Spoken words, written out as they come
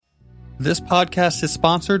This podcast is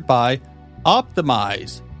sponsored by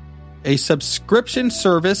Optimize, a subscription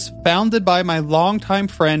service founded by my longtime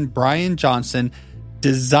friend Brian Johnson,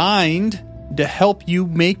 designed to help you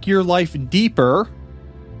make your life deeper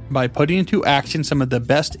by putting into action some of the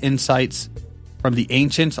best insights from the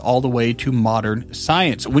ancients all the way to modern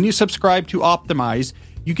science. When you subscribe to Optimize,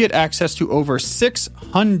 you get access to over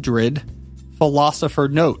 600 philosopher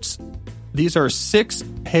notes. These are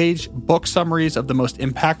 6-page book summaries of the most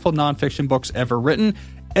impactful nonfiction books ever written,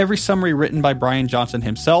 every summary written by Brian Johnson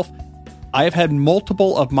himself. I have had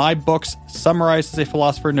multiple of my books summarized as a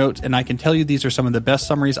philosopher note, and I can tell you these are some of the best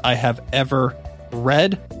summaries I have ever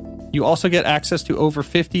read. You also get access to over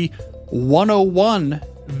 50 101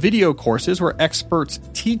 video courses where experts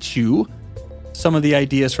teach you some of the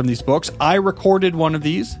ideas from these books. I recorded one of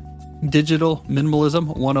these, Digital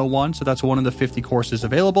Minimalism 101, so that's one of the 50 courses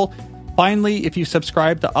available. Finally, if you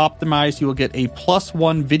subscribe to Optimize, you will get a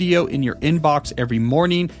 +1 video in your inbox every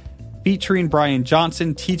morning featuring Brian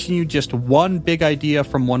Johnson teaching you just one big idea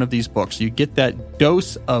from one of these books. You get that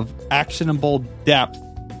dose of actionable depth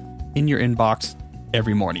in your inbox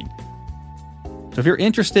every morning. So if you're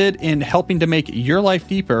interested in helping to make your life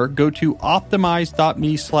deeper, go to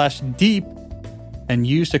optimize.me/deep and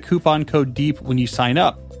use the coupon code DEEP when you sign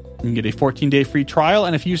up. You can get a 14-day free trial,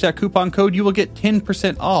 and if you use that coupon code, you will get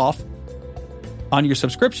 10% off on your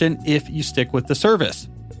subscription if you stick with the service.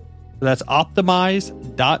 So that's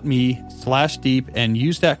optimize.me/deep and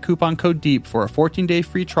use that coupon code DEEP for a 14-day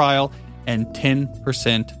free trial and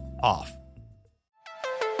 10% off.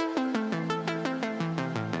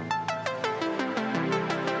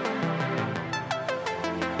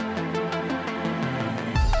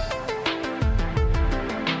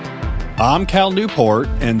 I'm Cal Newport,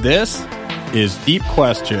 and this is Deep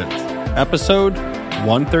Questions, episode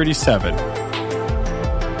 137.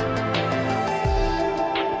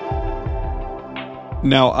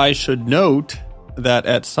 Now, I should note that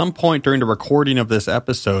at some point during the recording of this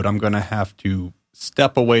episode, I'm going to have to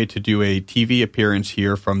step away to do a TV appearance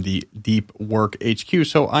here from the Deep Work HQ,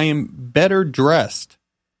 so I am better dressed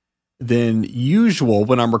than usual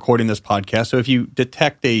when I'm recording this podcast. So if you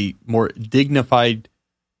detect a more dignified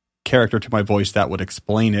character to my voice, that would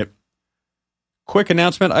explain it. Quick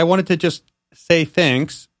announcement. I wanted to just say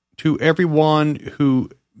thanks to everyone who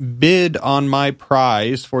bid on my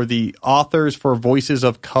prize for the Authors for Voices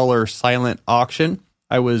of Color silent auction.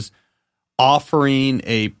 I was offering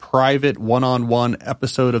a private one-on-one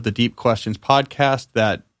episode of the Deep Questions podcast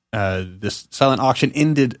that this silent auction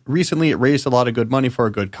ended recently. It raised a lot of good money for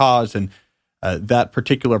a good cause, and that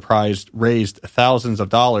particular prize raised thousands of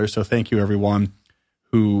dollars. So thank you, everyone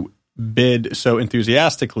who bid so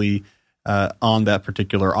enthusiastically on that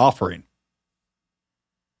particular offering.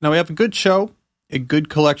 Now, we have a good show, a good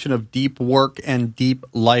collection of deep work and deep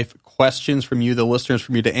life questions from you, the listeners,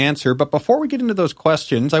 for me to answer. But before we get into those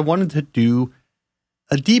questions, I wanted to do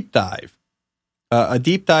a deep dive. A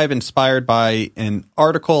deep dive inspired by an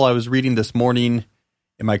article I was reading this morning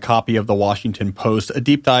in my copy of the Washington Post. A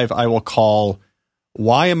deep dive I will call,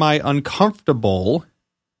 Why Am I Uncomfortable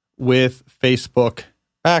with Facebook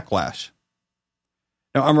Backlash?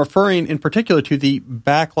 Now, I'm referring in particular to the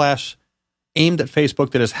backlash aimed at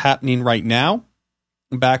Facebook that is happening right now,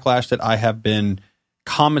 backlash that I have been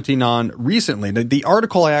commenting on recently. The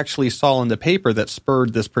article I actually saw in the paper that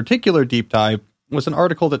spurred this particular deep dive was an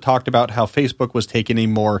article that talked about how Facebook was taking a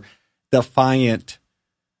more defiant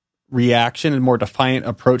reaction and more defiant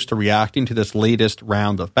approach to reacting to this latest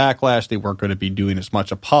round of backlash. They weren't going to be doing as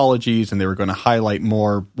much apologies, and they were going to highlight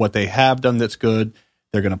more what they have done that's good.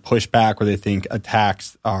 They're going to push back where they think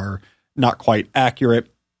attacks are not quite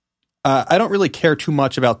accurate. I don't really care too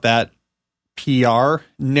much about that PR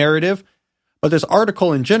narrative, but this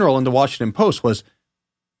article in general in the Washington Post was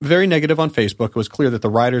very negative on Facebook. It was clear that the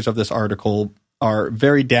writers of this article are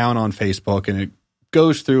very down on Facebook, and it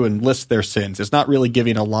goes through and lists their sins. It's not really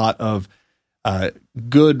giving a lot of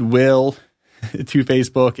goodwill to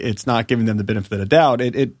Facebook. It's not giving them the benefit of the doubt.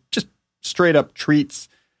 It just straight up treats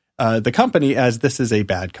the company as this is a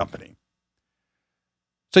bad company.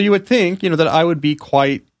 So you would think, that I would be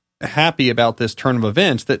quite happy about this turn of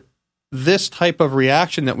events, that this type of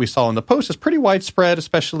reaction that we saw in the Post is pretty widespread,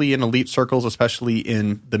 especially in elite circles, especially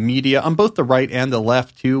in the media, on both the right and the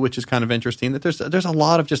left too, which is kind of interesting, that there's a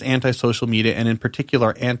lot of just anti-social media and in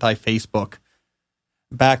particular anti-Facebook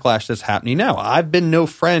backlash that's happening now. I've been no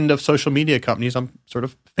friend of social media companies. I'm sort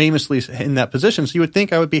of famously in that position, so you would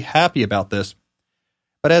think I would be happy about this.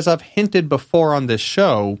 But as I've hinted before on this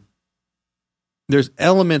show, there's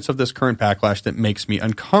elements of this current backlash that makes me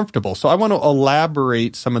uncomfortable. So I want to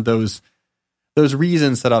elaborate some of those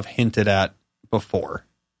reasons that I've hinted at before.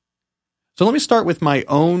 So let me start with my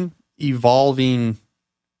own evolving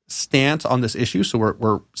stance on this issue. So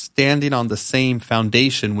we're standing on the same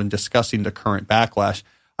foundation when discussing the current backlash.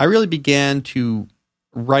 I really began to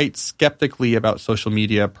write skeptically about social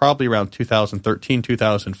media probably around 2013,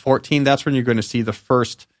 2014. That's when you're going to see the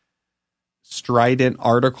first strident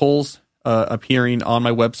articles appearing on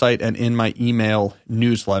my website and in my email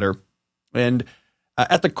newsletter. And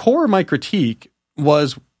at the core of my critique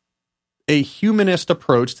was a humanist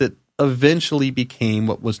approach that eventually became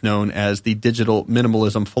what was known as the digital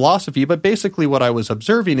minimalism philosophy. But basically what I was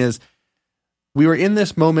observing is we were in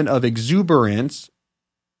this moment of exuberance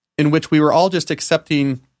in which we were all just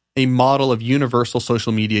accepting a model of universal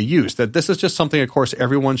social media use, that this is just something, of course,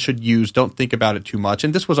 everyone should use. Don't think about it too much.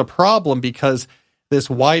 And this was a problem because this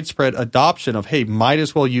widespread adoption of, hey, might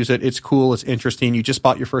as well use it. It's cool. It's interesting. You just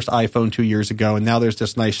bought your first iPhone 2 years ago, and now there's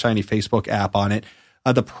this nice, shiny Facebook app on it.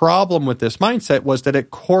 The problem with this mindset was that it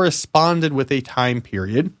corresponded with a time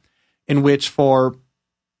period in which, for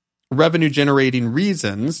revenue-generating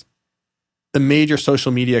reasons, the major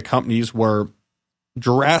social media companies were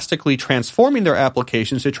drastically transforming their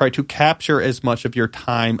applications to try to capture as much of your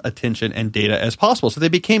time, attention, and data as possible. So they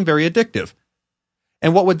became very addictive.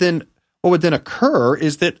 And what would then occur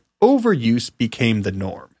is that overuse became the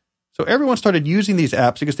norm. So everyone started using these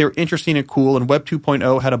apps because they were interesting and cool, and Web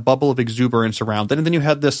 2.0 had a bubble of exuberance around it. And then you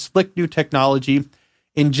had this slick new technology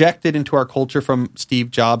injected into our culture from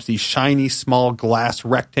Steve Jobs, these shiny, small glass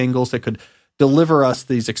rectangles that could deliver us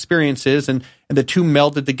these experiences, and the two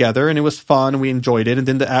melded together, and it was fun, and we enjoyed it, and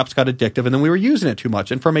then the apps got addictive, and then we were using it too much.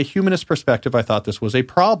 And from a humanist perspective, I thought this was a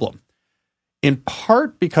problem. In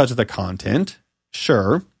part because of the content,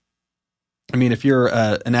 sure. I mean, if you're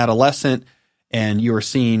an adolescent and you're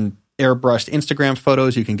seeing airbrushed Instagram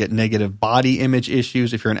photos, you can get negative body image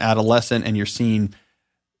issues. If you're an adolescent and you're seeing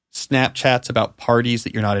Snapchats about parties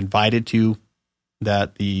that you're not invited to,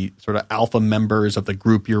 that the sort of alpha members of the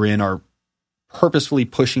group you're in are purposefully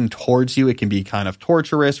pushing towards you, it can be kind of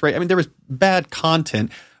torturous, right? I mean, there was bad content,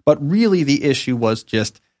 but really the issue was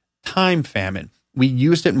just time famine. We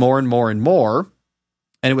used it more and more and more,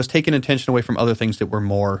 and it was taking attention away from other things that were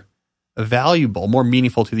more valuable, more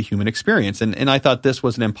meaningful to the human experience. And I thought this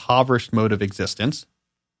was an impoverished mode of existence.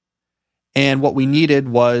 And what we needed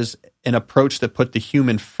was an approach that put the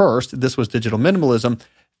human first. This was digital minimalism.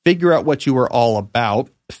 Figure out what you were all about.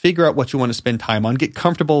 Figure out what you want to spend time on. Get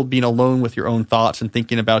comfortable being alone with your own thoughts and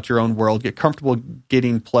thinking about your own world. Get comfortable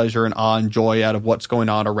getting pleasure and awe and joy out of what's going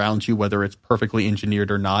on around you, whether it's perfectly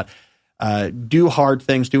engineered or not. Do hard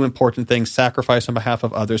things, do important things, sacrifice on behalf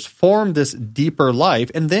of others, form this deeper life,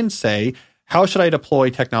 and then say, how should I deploy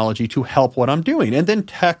technology to help what I'm doing? And then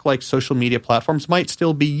tech like social media platforms might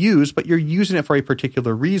still be used, but you're using it for a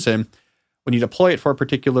particular reason. When you deploy it for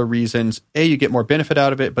particular reasons, A, you get more benefit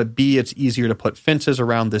out of it, but B, it's easier to put fences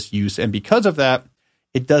around this use. And because of that,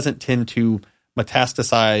 it doesn't tend to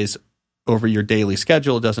metastasize over your daily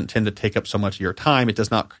schedule. It doesn't tend to take up so much of your time. It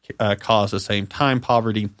does not cause the same time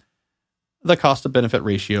poverty. The cost to benefit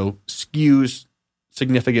ratio skews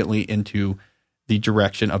significantly into the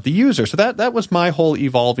direction of the user. So that was my whole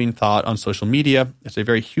evolving thought on social media. It's a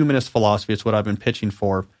very humanist philosophy. It's what I've been pitching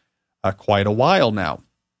for quite a while now.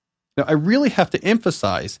 Now, I really have to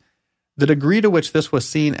emphasize the degree to which this was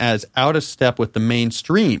seen as out of step with the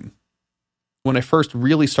mainstream when I first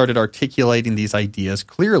really started articulating these ideas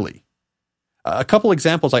clearly. A couple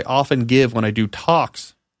examples I often give when I do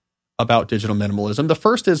talks about digital minimalism. The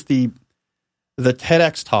first is the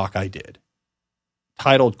TEDx talk I did,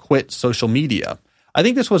 titled Quit Social Media. I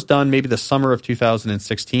think this was done maybe the summer of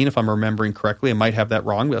 2016, if I'm remembering correctly. I might have that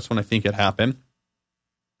wrong, but that's when I think it happened.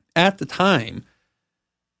 At the time,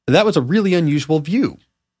 that was a really unusual view,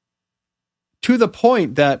 to the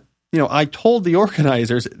point that, I told the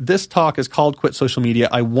organizers, this talk is called Quit Social Media.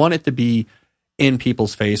 I want it to be in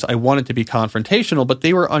people's face. I want it to be confrontational, but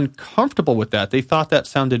they were uncomfortable with that. They thought that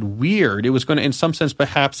sounded weird. It was going to, in some sense,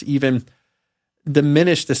 perhaps even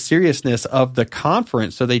diminish the seriousness of the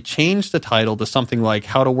conference. So they changed the title to something like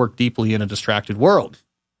How to Work Deeply in a Distracted World,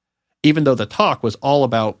 even though the talk was all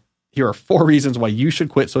about, here are 4 reasons why you should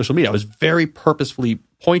quit social media. I was very purposefully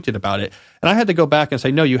pointed about it. And I had to go back and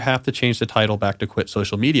say, no, you have to change the title back to Quit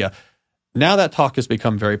Social Media. Now that talk has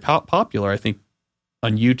become very popular. I think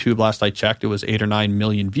on YouTube, last I checked, it was 8 or 9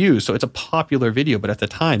 million views. So it's a popular video. But at the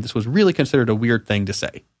time, this was really considered a weird thing to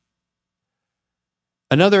say.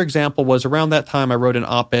 Another example was around that time, I wrote an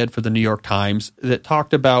op-ed for the New York Times that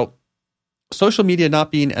talked about social media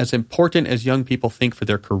not being as important as young people think for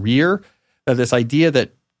their career. This idea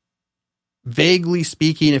that, vaguely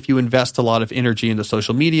speaking, if you invest a lot of energy into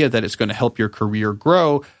social media, that it's going to help your career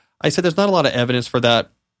grow. I said there's not a lot of evidence for that.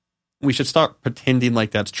 we should stop pretending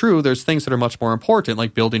like that's true. There's things that are much more important,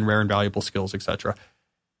 like building rare and valuable skills, etc.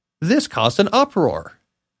 This caused an uproar.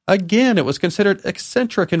 Again, it was considered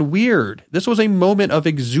eccentric and weird. This was a moment of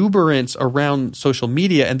exuberance around social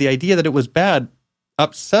media, and the idea that it was bad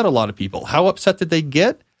upset a lot of people. How upset did they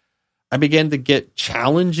get? I began to get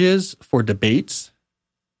challenges for debates.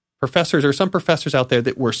 There are some professors out there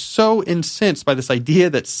that were so incensed by this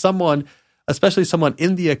idea that someone, especially someone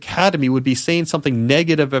in the academy, would be saying something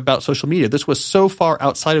negative about social media. This was so far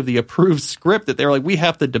outside of the approved script that they were like, we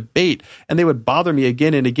have to debate. And they would bother me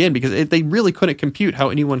again and again because they really couldn't compute how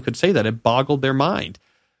anyone could say that. It boggled their mind.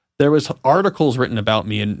 There was articles written about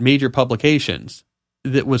me in major publications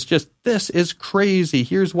that was just, this is crazy.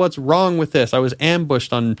 Here's what's wrong with this. I was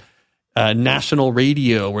ambushed on national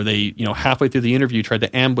radio where they, halfway through the interview tried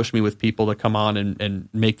to ambush me with people to come on and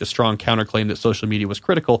make the strong counterclaim that social media was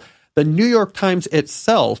critical. The New York Times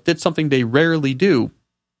itself did something they rarely do.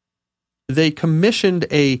 They commissioned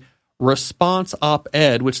a response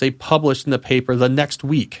op-ed, which they published in the paper the next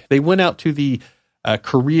week. They went out to the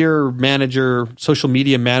career manager, social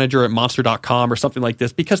media manager at monster.com or something like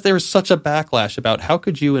this, because there was such a backlash about how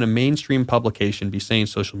could you in a mainstream publication be saying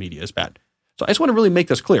social media is bad. So I just want to really make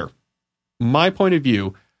this clear. My point of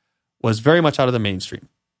view was very much out of the mainstream.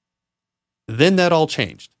 Then that all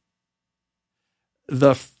changed.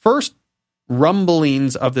 The first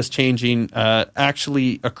rumblings of this changing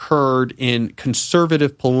actually occurred in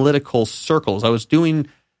conservative political circles. I was doing,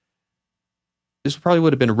 this probably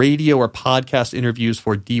would have been radio or podcast interviews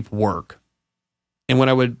for Deep Work. And when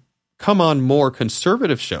I would come on more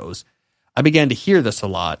conservative shows, I began to hear this a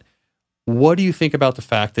lot. What do you think about the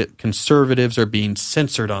fact that conservatives are being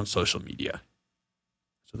censored on social media?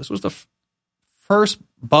 So this was the first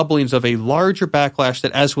bubblings of a larger backlash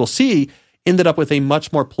that, as we'll see, ended up with a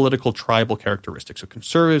much more political tribal characteristic. So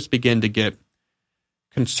conservatives begin to get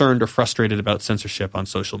concerned or frustrated about censorship on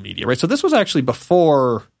social media, right? So this was actually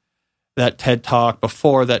before that TED Talk,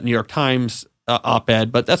 before that New York Times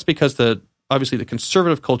op-ed, but that's because obviously the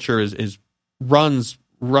conservative culture runs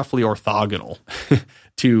roughly orthogonal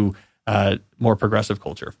to more progressive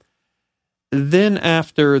culture. Then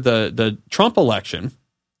after the Trump election,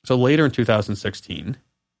 so later in 2016,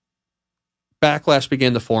 backlash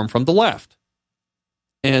began to form from the left.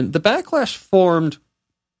 And the backlash formed,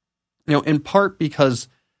 in part because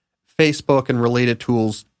Facebook and related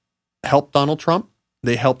tools helped Donald Trump.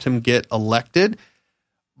 They helped him get elected.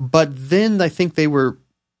 But then I think they were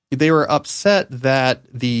upset that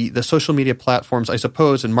the social media platforms, I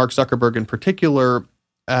suppose, and Mark Zuckerberg in particular,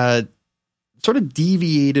 sort of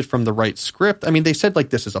deviated from the right script. I mean, they said,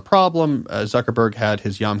 this is a problem. Zuckerberg had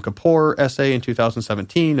his Yom Kippur essay in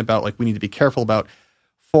 2017 about, we need to be careful about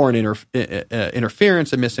foreign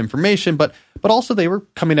interference and misinformation. But also they were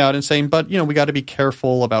coming out and saying, we got to be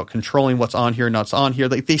careful about controlling what's on here and not on here.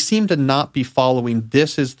 They seem to not be following,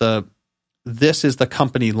 this is the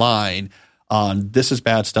company line on this is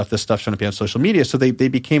bad stuff, this stuff shouldn't be on social media. So they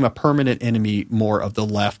became a permanent enemy more of the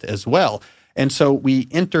left as well. And so we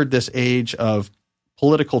entered this age of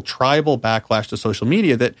political tribal backlash to social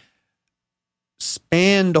media that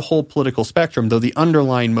spanned the whole political spectrum, though the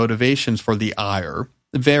underlying motivations for the ire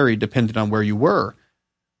varied depending on where you were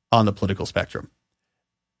on the political spectrum.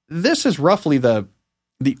 This is roughly the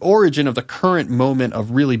origin of the current moment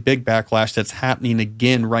of really big backlash that's happening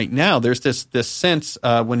again right now. There's this sense,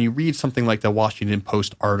 when you read something like the Washington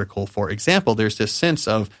Post article, for example, there's this sense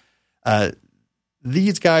of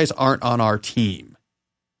these guys aren't on our team,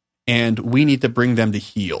 and we need to bring them to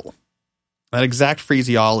heel. That exact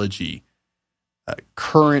phraseology,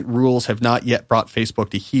 current rules have not yet brought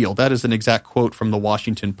Facebook to heel. That is an exact quote from the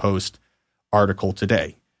Washington Post article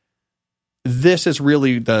today. This is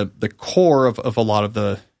really the core of a lot of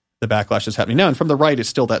the backlash that's happening now. And from the right, it's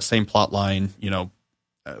still that same plot line,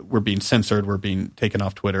 we're being censored, we're being taken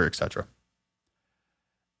off Twitter, etc.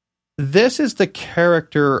 This is the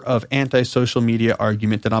character of anti-social media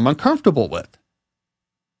argument that I'm uncomfortable with.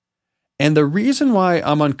 And the reason why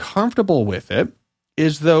I'm uncomfortable with it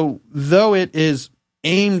is though it is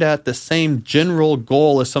aimed at the same general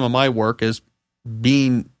goal as some of my work, as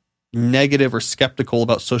being negative or skeptical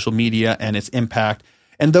about social media and its impact,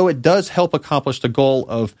 and though it does help accomplish the goal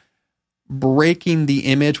of breaking the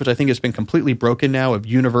image, which I think has been completely broken now, of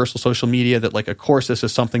universal social media, that of course this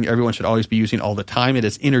is something everyone should always be using all the time. It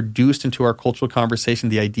is introduced into our cultural conversation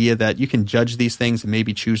the idea that you can judge these things and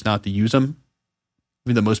maybe choose not to use them,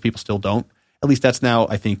 even though most people still don't. At least that's now,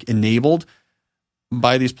 I think, enabled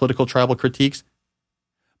by these political tribal critiques.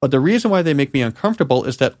 But the reason why they make me uncomfortable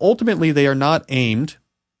is that ultimately they are not aimed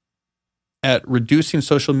at reducing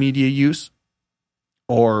social media use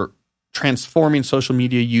or transforming social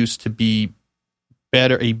media use to be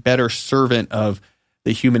a better servant of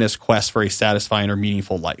the humanist quest for a satisfying or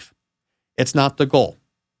meaningful life. It's not the goal.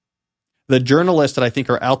 The journalists that I think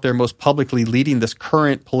are out there most publicly leading this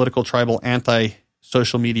current political, tribal,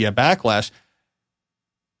 anti-social media backlash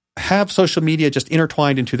have social media just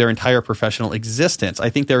intertwined into their entire professional existence. I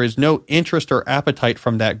think there is no interest or appetite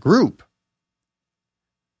from that group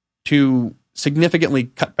to significantly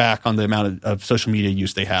cut back on the amount of social media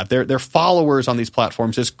use they have. Their followers on these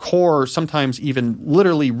platforms is core, sometimes even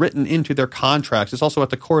literally written into their contracts. It's also at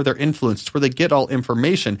the core of their influence. It's where they get all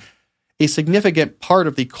information. A significant part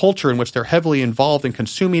of the culture in which they're heavily involved in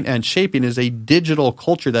consuming and shaping is a digital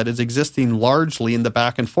culture that is existing largely in the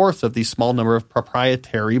back and forth of these small number of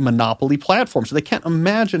proprietary monopoly platforms. So they can't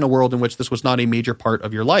imagine a world in which this was not a major part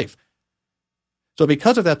of your life. So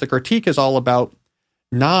because of that, the critique is all about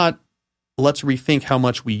not let's rethink how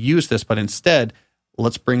much we use this, but instead,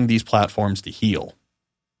 let's bring these platforms to heel.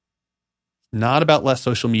 Not about less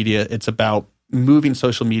social media. It's about moving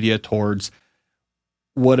social media towards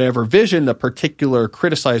whatever vision the particular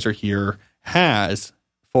criticizer here has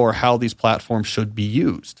for how these platforms should be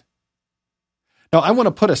used. Now, I want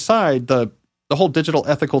to put aside the whole digital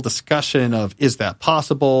ethical discussion of, is that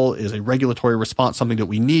possible? Is a regulatory response something that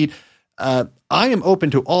we need? I am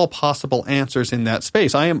open to all possible answers in that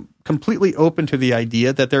space. I am completely open to the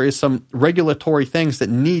idea that there is some regulatory things that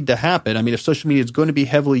need to happen. I mean, if social media is going to be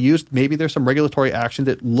heavily used, maybe there's some regulatory action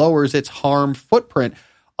that lowers its harm footprint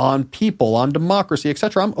on people, on democracy,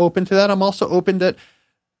 etc. I'm open to that. I'm also open that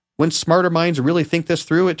when smarter minds really think this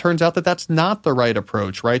through, it turns out that that's not the right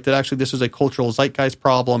approach, right? That actually this is a cultural zeitgeist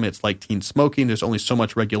problem. It's like teen smoking. There's only so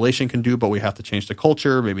much regulation can do, but we have to change the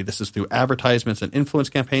culture. Maybe this is through advertisements and influence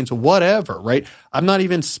campaigns, whatever, right? I'm not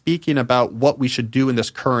even speaking about what we should do in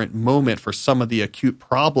this current moment for some of the acute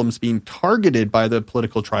problems being targeted by the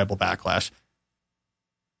political tribal backlash.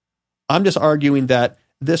 I'm just arguing that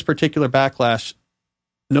this particular backlash,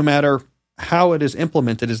 no matter how it is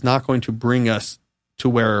implemented, is not going to bring us to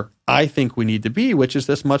where I think we need to be, which is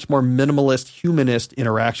this much more minimalist, humanist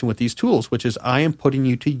interaction with these tools, which is I am putting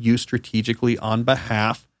you to use strategically on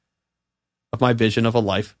behalf of my vision of a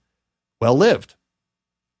life well lived.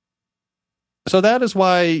 So that is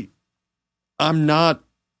why I'm not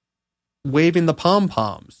waving the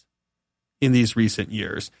pom-poms in these recent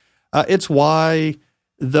years. It's why,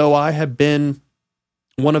 though I have been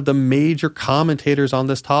one of the major commentators on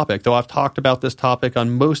this topic, though I've talked about this topic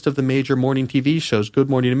on most of the major morning TV shows,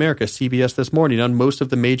 Good Morning America, CBS This Morning, on most of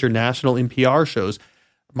the major national NPR shows.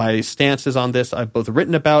 My stances on this I've both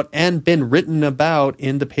written about and been written about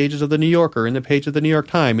in the pages of the New Yorker, in the page of the New York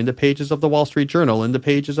Times, in the pages of the Wall Street Journal, in the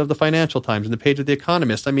pages of the Financial Times, in the page of the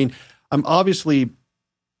Economist. I mean, I'm obviously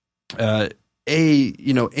a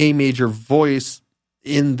major voice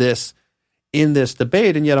in this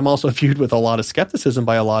debate, and yet I'm also viewed with a lot of skepticism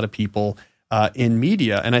by a lot of people in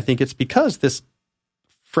media. And I think it's because this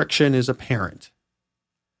friction is apparent.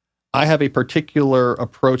 I have a particular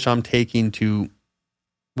approach I'm taking to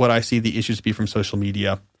what I see the issues to be from social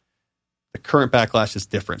media. The current backlash is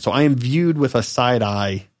different. So I am viewed with a side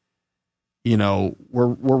eye. You know, we're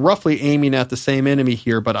roughly aiming at the same enemy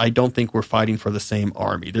here, but I don't think we're fighting for the same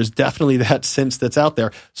army. There's definitely that sense that's out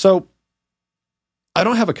there. So I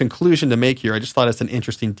don't have a conclusion to make here. I just thought it's an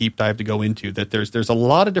interesting deep dive to go into, that there's a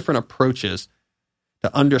lot of different approaches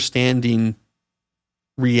to understanding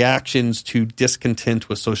reactions to discontent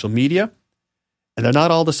with social media, and they're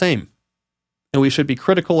not all the same. And we should be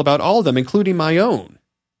critical about all of them, including my own,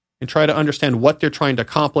 and try to understand what they're trying to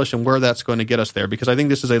accomplish and where that's going to get us there, because I think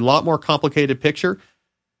this is a lot more complicated picture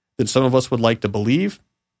than some of us would like to believe.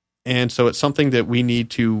 And so it's something that we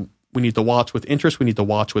need to watch with interest. We need to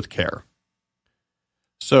watch with care.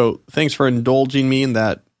 So thanks for indulging me in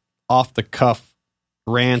that off-the-cuff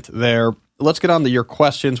rant there. Let's get on to your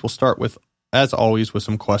questions. We'll start with, as always, with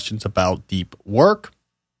some questions about deep work.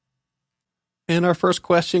 And our first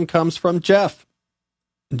question comes from Jeff.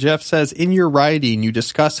 Jeff says, in your writing, you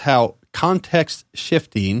discuss how context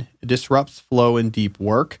shifting disrupts flow in deep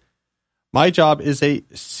work. My job is a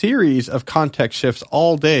series of context shifts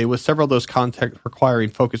all day, with several of those contexts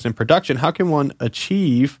requiring focus and production. How can one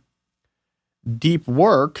achieve deep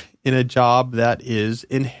work in a job that is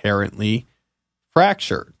inherently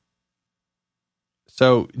fractured?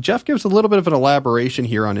 So Jeff gives a little bit of an elaboration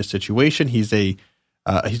here on his situation. He's a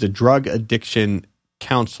drug addiction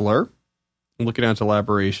counselor. I'm looking at his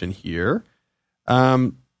elaboration here.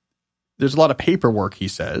 There's a lot of paperwork, he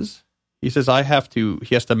says. He says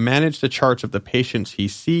he has to manage the charts of the patients he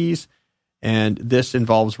sees, and this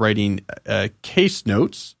involves writing case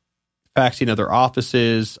notes, faxing other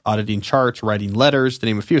offices, auditing charts, writing letters, to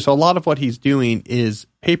name a few. So a lot of what he's doing is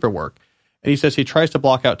paperwork. And he says he tries to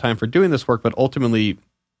block out time for doing this work, but ultimately,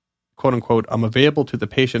 quote unquote, I'm available to the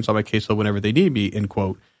patients on my caseload whenever they need me, end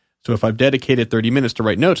quote. So if I've dedicated 30 minutes to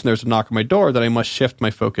write notes and there's a knock on my door, then I must shift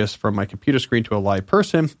my focus from my computer screen to a live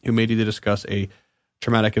person who may need to discuss a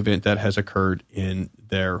traumatic event that has occurred in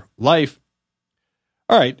their life.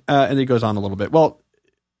 All right. And he goes on a little bit. Well,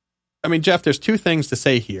 I mean, Jeff, there's two things to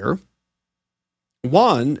say here.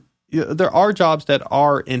 One, there are jobs that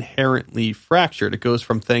are inherently fractured. It goes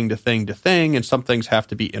from thing to thing to thing, and some things have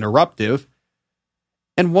to be interruptive.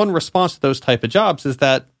 And one response to those type of jobs is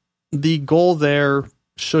that the goal there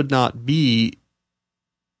should not be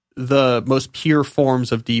the most pure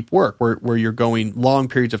forms of deep work where you're going long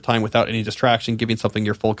periods of time without any distraction, giving something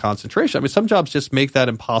your full concentration. I mean, some jobs just make that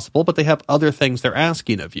impossible, but they have other things they're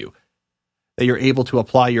asking of you. That you're able to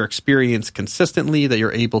apply your experience consistently, that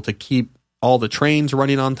you're able to keep all the trains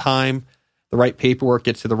running on time, the right paperwork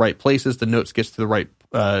gets to the right places, the notes gets to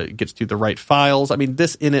the right files. I mean,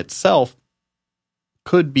 this in itself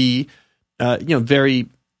could be very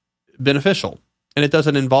beneficial. And it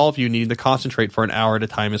doesn't involve you needing to concentrate for an hour at a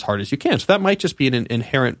time as hard as you can. So that might just be an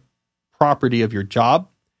inherent property of your job.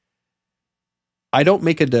 I don't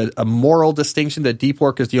make a moral distinction that deep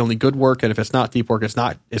work is the only good work, and if it's not deep work, it's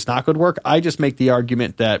not good work. I just make the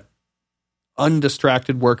argument that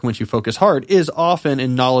undistracted work in which you focus hard is often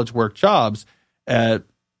in knowledge work jobs a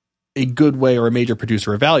good way or a major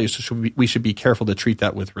producer of value. So we should be careful to treat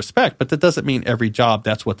that with respect. But that doesn't mean every job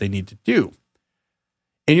that's what they need to do.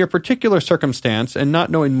 In your particular circumstance, and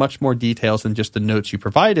not knowing much more details than just the notes you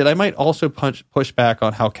provided, I might also push back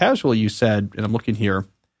on how casual you said, and I'm looking here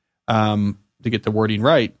to get the wording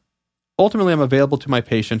right. Ultimately, I'm available to my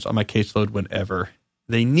patients on my caseload whenever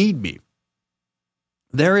they need me.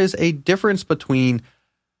 There is a difference between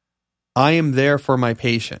I am there for my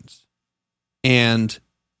patients and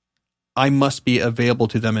I must be available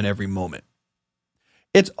to them in every moment.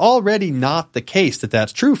 It's already not the case that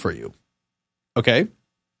that's true for you, okay?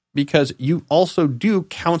 Because you also do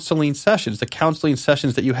counseling sessions, the counseling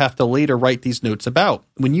sessions that you have to later write these notes about.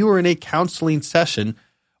 When you are in a counseling session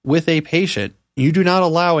with a patient, you do not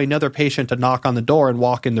allow another patient to knock on the door and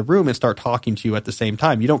walk in the room and start talking to you at the same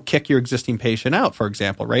time. You don't kick your existing patient out, for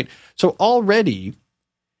example, right? So already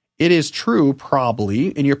it is true, probably,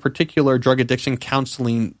 in your particular drug addiction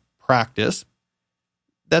counseling practice,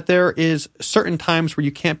 that there is certain times where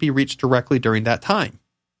you can't be reached directly during that time.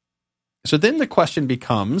 So then the question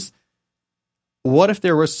becomes, what if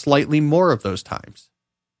there was slightly more of those times?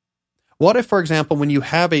 What if, for example, when you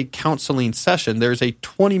have a counseling session, there's a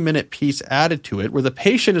 20-minute piece added to it where the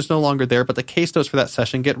patient is no longer there, but the case notes for that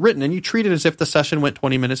session get written, and you treat it as if the session went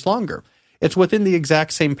 20 minutes longer. It's within the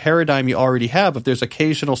exact same paradigm you already have. If there's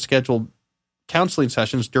occasional scheduled counseling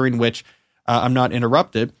sessions during which I'm not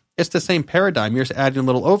interrupted, it's the same paradigm. You're just adding a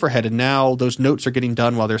little overhead, and now those notes are getting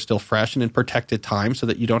done while they're still fresh and in protected time so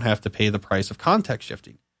that you don't have to pay the price of context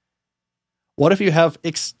shifting. What if you have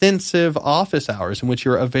extensive office hours in which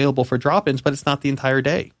you're available for drop-ins, but it's not the entire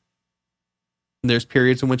day? And there's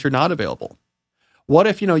periods in which you're not available. What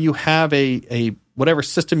if, you have a whatever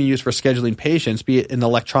system you use for scheduling patients, be it an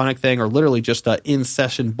electronic thing or literally just an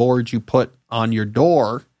in-session board you put on your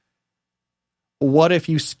door? What if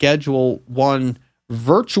you schedule one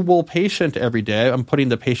virtual patient every day? I'm putting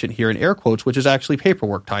the patient here in air quotes, which is actually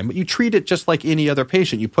paperwork time, but you treat it just like any other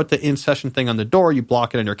patient. You put the in-session thing on the door, you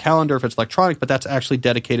block it on your calendar if it's electronic, but that's actually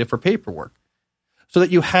dedicated for paperwork. So that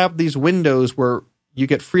you have these windows where you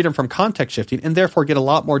get freedom from context shifting and therefore get a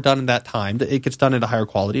lot more done in that time, that it gets done at a higher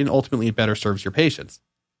quality and ultimately it better serves your patients.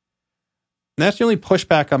 And that's the only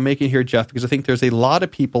pushback I'm making here, Jeff, because I think there's a lot of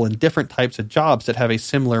people in different types of jobs that have a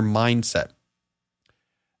similar mindset.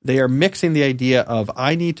 They are mixing the idea of,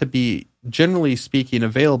 I need to be, generally speaking,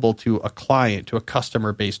 available to a client, to a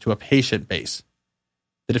customer base, to a patient base.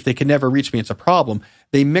 That if they can never reach me, it's a problem.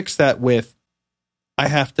 They mix that with, I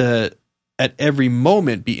have to, at every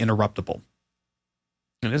moment, be interruptible.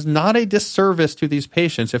 And it's not a disservice to these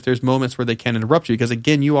patients if there's moments where they can interrupt you, because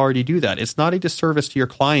again, you already do that. It's not a disservice to your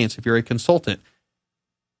clients if you're a consultant,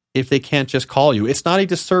 if they can't just call you. It's not a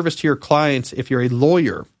disservice to your clients if you're a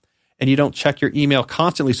lawyer and you don't check your email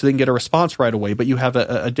constantly so they can get a response right away, but you have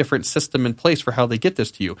a different system in place for how they get this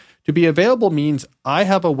to you. To be available means I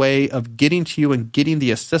have a way of getting to you and getting the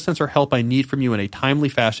assistance or help I need from you in a timely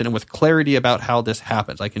fashion and with clarity about how this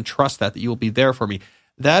happens. I can trust that you will be there for me.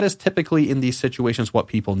 That is typically in these situations what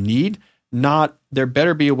people need, not there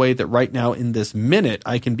better be a way that right now in this minute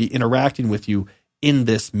I can be interacting with you in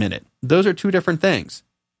this minute. Those are two different things.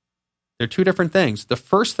 They're two different things. The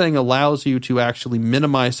first thing allows you to actually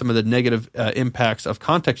minimize some of the negative impacts of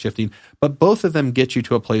context shifting, but both of them get you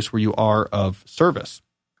to a place where you are of service.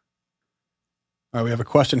 All right, we have a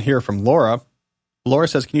question here from Laura. Laura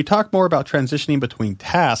says, can you talk more about transitioning between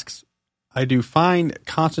tasks? I do fine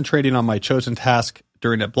concentrating on my chosen task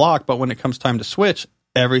during a block, but when it comes time to switch,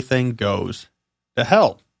 everything goes to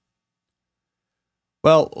hell.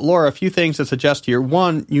 Well, Laura, a few things to suggest here.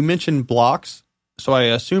 One, you mentioned blocks, so I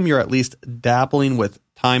assume you're at least dabbling with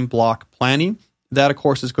time block planning. That, of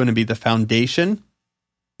course, is going to be the foundation.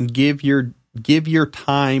 Give your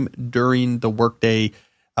time during the workday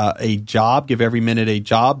a job. Give every minute a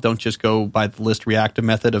job. Don't just go by the list reactive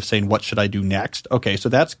method of saying, what should I do next? Okay, so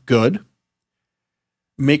that's good.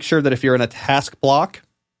 Make sure that if you're in a task block,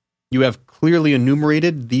 you have clearly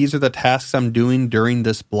enumerated, these are the tasks I'm doing during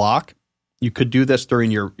this block. You could do this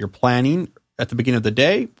during your planning at the beginning of the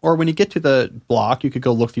day, or when you get to the block, you could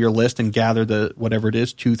go look through your list and gather the whatever it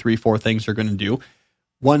is, 2, 3, 4 things you're going to do.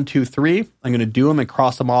 1, 2, 3, I'm going to do them and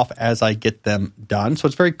cross them off as I get them done. So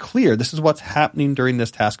it's very clear. This is what's happening during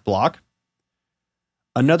this task block.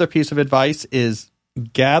 Another piece of advice is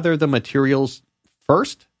gather the materials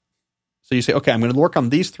first. So you say, okay, I'm going to work on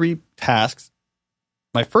these 3 tasks.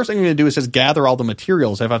 My first thing I'm going to do is just gather all the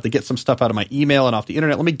materials. If I have to get some stuff out of my email and off the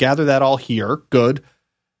internet, let me gather that all here. Good.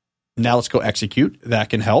 Now let's go execute. That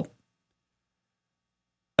can help.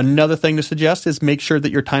 Another thing to suggest is make sure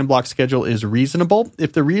that your time block schedule is reasonable.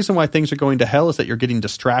 If the reason why things are going to hell is that you're getting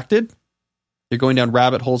distracted, you're going down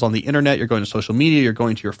rabbit holes on the internet, you're going to social media, you're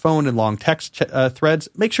going to your phone and long text threads,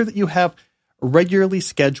 make sure that you have regularly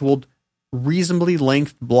scheduled, reasonably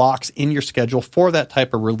length blocks in your schedule for that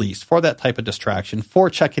type of release, for that type of distraction, for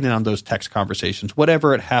checking in on those text conversations,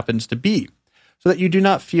 whatever it happens to be, so that you do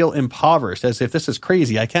not feel impoverished, as if this is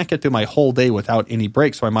crazy. I can't get through my whole day without any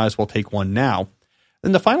break, so I might as well take one now.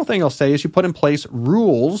 Then the final thing I'll say is you put in place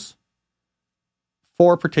rules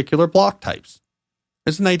for particular block types.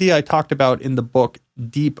 There's an idea I talked about in the book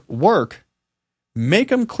Deep Work. Make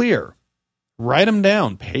them clear. Write them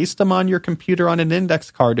down. Paste them on your computer on an index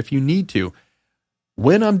card if you need to.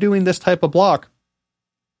 When I'm doing this type of block,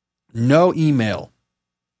 no email,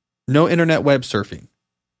 no internet web surfing,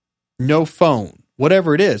 no phone,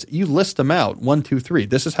 whatever it is, you list them out. 1, 2, 3.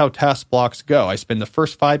 This is how task blocks go. I spend the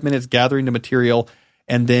first 5 minutes gathering the material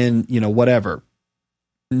and then, whatever.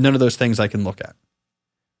 None of those things I can look at.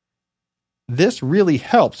 This really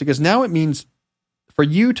helps because now it means for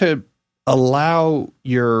you to allow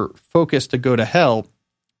your focus to go to hell,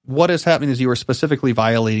 what is happening is you are specifically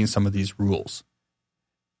violating some of these rules.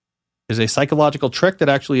 There's a psychological trick that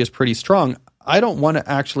actually is pretty strong. I don't want to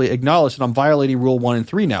actually acknowledge that I'm violating rule 1 and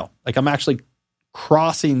 3 now. Like I'm actually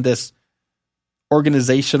crossing this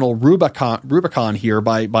organizational Rubicon here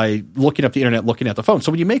by looking up the internet, looking at the phone.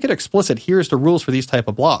 So when you make it explicit, here's the rules for these type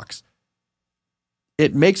of blocks.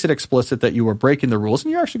 It makes it explicit that you are breaking the rules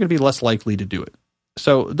and you're actually going to be less likely to do it.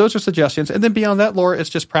 So those are suggestions. And then beyond that, Laura, it's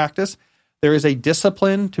just practice. There is a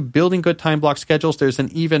discipline to building good time block schedules. There's an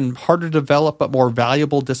even harder to develop but more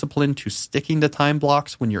valuable discipline to sticking to time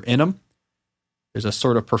blocks when you're in them. There's a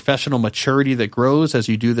sort of professional maturity that grows as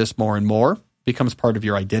you do this more and more, becomes part of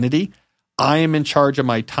your identity. I am in charge of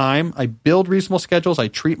my time. I build reasonable schedules. I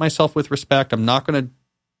treat myself with respect. I'm not going to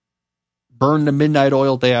burn the midnight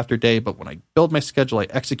oil day after day, but when I build my schedule, I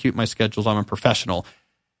execute my schedules. I'm a professional.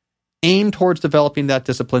 Aim towards developing that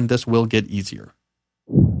discipline. This will get easier.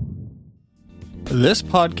 This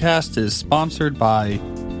podcast is sponsored by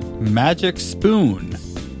Magic Spoon.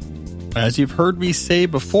 As you've heard me say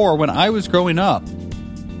before, when I was growing up,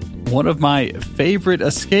 one of my favorite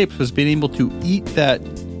escapes was being able to eat that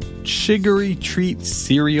sugary treat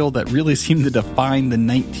cereal that really seemed to define the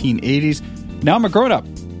 1980s. Now I'm a grown-up.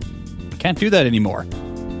 Can't do that anymore.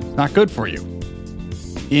 It's not good for you.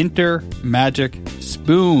 Enter Magic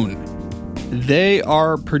Spoon. They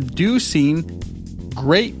are producing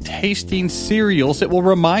great tasting cereals that will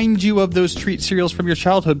remind you of those treat cereals from your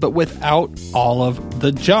childhood, but without all of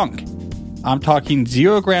the junk. I'm talking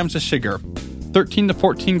 0 grams of sugar, 13 to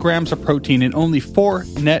 14 grams of protein, and only 4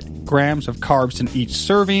 net grams of carbs in each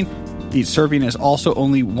serving. Each serving is also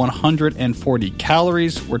only 140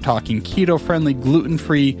 calories. We're talking keto-friendly,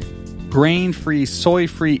 gluten-free, grain-free,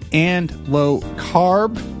 soy-free, and low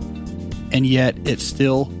carb. And yet it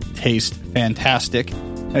still tastes fantastic.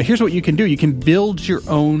 Now here's what you can do. You can build your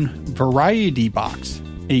own variety box,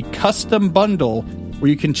 a custom bundle where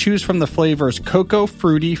you can choose from the flavors cocoa,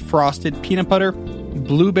 fruity, frosted, peanut butter,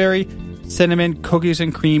 blueberry, cinnamon, cookies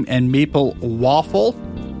and cream, and maple waffle.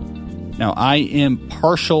 Now, I am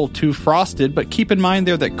partial to frosted, but keep in mind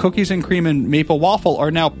there that cookies and cream and maple waffle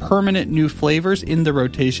are now permanent new flavors in the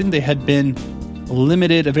rotation. They had been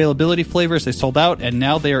limited availability flavors. They sold out, and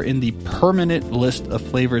now they are in the permanent list of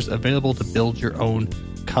flavors available to build your own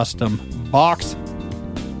custom box.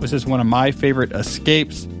 This is one of my favorite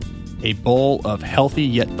escapes, a bowl of healthy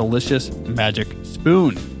yet delicious Magic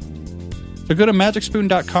Spoon. So go to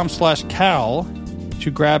magicspoon.com/Cal to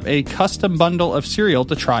grab a custom bundle of cereal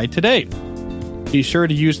to try today. Be sure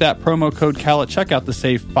to use that promo code CAL at checkout to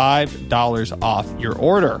save $5 off your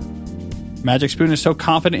order. Magic Spoon is so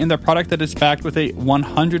confident in their product that it's backed with a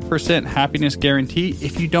 100% happiness guarantee.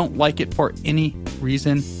 If you don't like it for any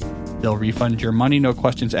reason, they'll refund your money, no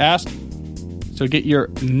questions asked. So get your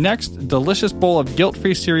next delicious bowl of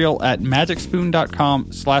guilt-free cereal at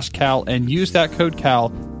magicspoon.com/Cal and use that code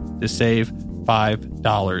CAL to save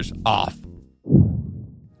 $5 off.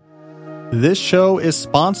 This show is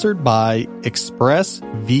sponsored by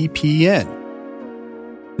ExpressVPN.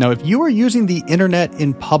 Now, if you are using the internet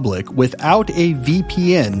in public without a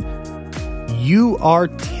VPN, you are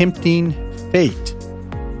tempting fate.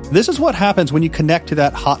 This is what happens when you connect to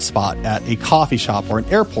that hotspot at a coffee shop or an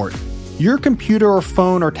airport. Your computer or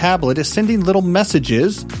phone or tablet is sending little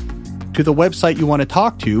messages to the website you want to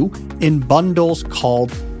talk to in bundles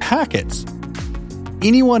called packets.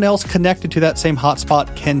 Anyone else connected to that same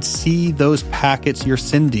hotspot can see those packets you're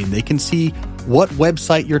sending. They can see what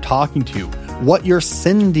website you're talking to, what you're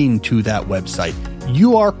sending to that website.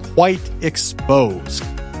 You are quite exposed.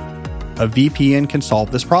 A VPN can solve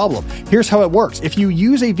this problem. Here's how it works. If you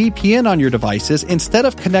use a VPN on your devices, instead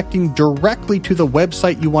of connecting directly to the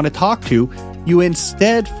website you want to talk to, you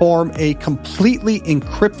instead form a completely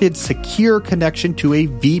encrypted, secure connection to a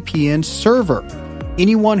VPN server.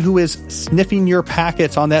 Anyone who is sniffing your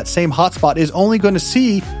packets on that same hotspot is only going to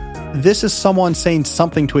see this is someone saying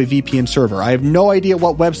something to a VPN server. I have no idea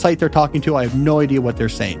what website they're talking to. I have no idea what they're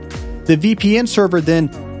saying. The VPN server then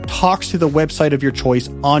talks to the website of your choice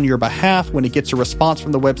on your behalf. When it gets a response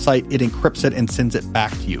from the website, it encrypts it and sends it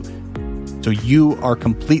back to you. So you are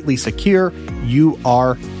completely secure. You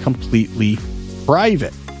are completely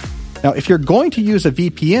private. Now, if you're going to use a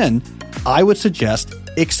VPN, I would suggest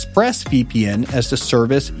ExpressVPN as the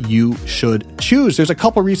service you should choose. There's a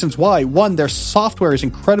couple reasons why. One, their software is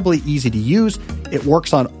incredibly easy to use. It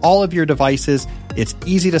works on all of your devices. It's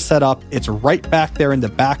easy to set up. It's right back there in the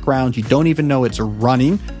background. You don't even know it's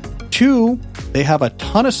running. Two, they have a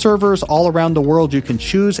ton of servers all around the world you can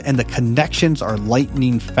choose, and the connections are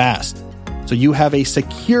lightning fast. So you have a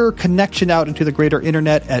secure connection out into the greater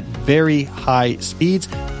internet at very high speeds.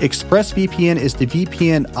 ExpressVPN is the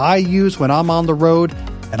VPN I use when I'm on the road,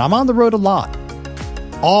 and I'm on the road a lot,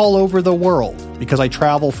 all over the world, because I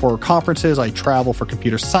travel for conferences, I travel for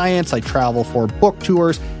computer science, I travel for book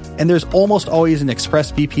tours, and there's almost always an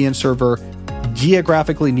ExpressVPN server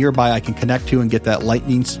geographically nearby I can connect to and get that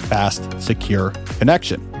lightning fast, secure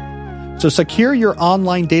connection. So secure your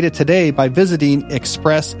online data today by visiting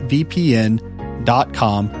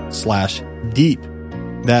expressvpn.com/deep.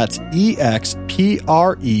 That's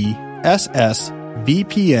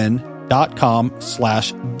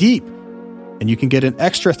expressvpn.com/deep. And you can get an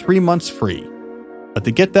extra 3 months free. But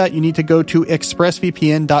to get that, you need to go to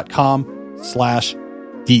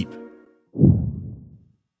expressvpn.com/deep.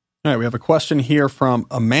 All right, we have a question here from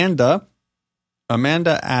Amanda.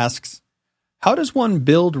 Amanda asks, how does one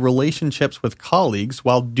build relationships with colleagues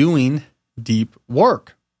while doing deep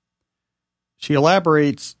work? She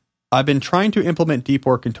elaborates, I've been trying to implement deep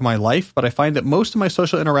work into my life, but I find that most of my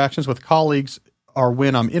social interactions with colleagues are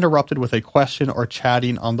when I'm interrupted with a question or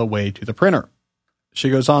chatting on the way to the printer.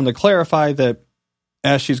 She goes on to clarify that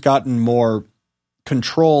as she's gotten more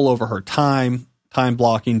control over her time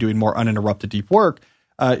blocking, doing more uninterrupted deep work,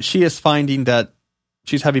 she is finding that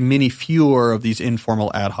she's having many fewer of these informal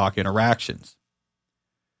ad hoc interactions.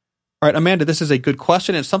 All right, Amanda, this is a good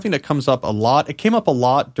question. It's something that comes up a lot. It came up a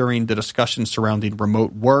lot during the discussion surrounding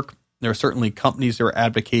remote work. There are certainly companies that are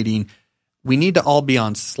advocating we need to all be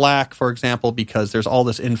on Slack, for example, because there's all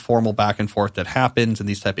this informal back and forth that happens, and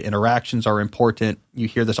these type of interactions are important. You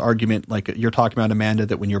hear this argument, like you're talking about, Amanda,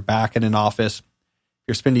 that when you're back in an office,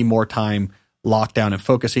 you're spending more time locked down and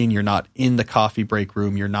focusing. You're not in the coffee break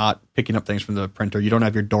room. You're not picking up things from the printer. You don't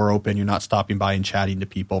have your door open. You're not stopping by and chatting to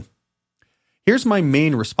people. Here's my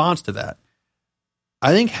main response to that.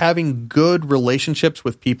 I think having good relationships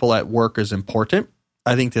with people at work is important.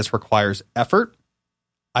 I think this requires effort.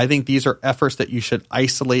 I think these are efforts that you should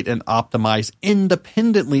isolate and optimize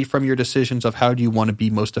independently from your decisions of how do you want to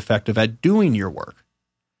be most effective at doing your work.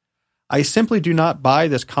 I simply do not buy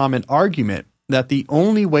this common argument that the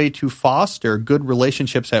only way to foster good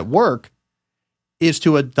relationships at work is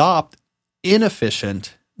to adopt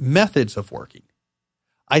inefficient methods of working.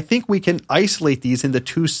 I think we can isolate these into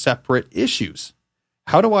two separate issues.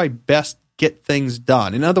 How do I best get things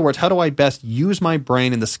done? In other words, how do I best use my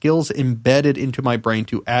brain and the skills embedded into my brain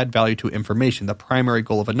to add value to information, the primary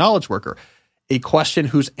goal of a knowledge worker? A question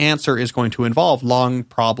whose answer is going to involve long,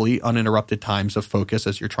 probably uninterrupted times of focus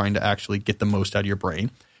as you're trying to actually get the most out of your brain.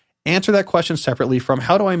 Answer that question separately from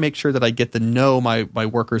how do I make sure that I get to know my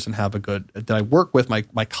workers and that I work with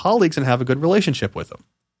my colleagues and have a good relationship with them.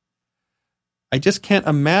 I just can't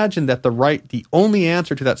imagine that the only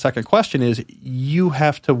answer to that second question is you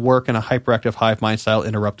have to work in a hyperactive hive mind style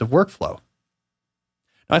interruptive workflow.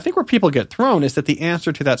 Now, I think where people get thrown is that the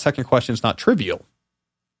answer to that second question is not trivial.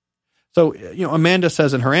 So, Amanda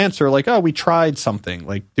says in her answer, like, oh, we tried something,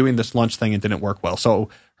 like doing this lunch thing and didn't work well. So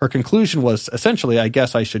her conclusion was essentially, I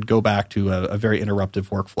guess I should go back to a very interruptive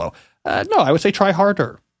workflow. No, I would say try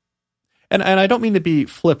harder. And I don't mean to be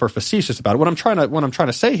flip or facetious about it. What I'm trying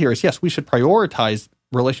to say here is, yes, we should prioritize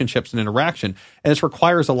relationships and interaction, and this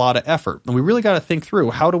requires a lot of effort. And we really got to think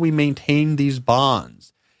through, how do we maintain these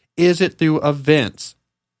bonds? Is it through events?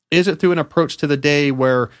 Is it through an approach to the day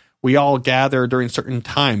where we all gather during certain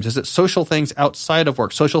times? Is it social things outside of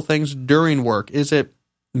work, social things during work? Is it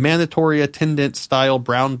mandatory attendance style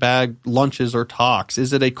brown bag lunches or talks?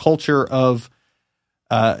 Is it a culture of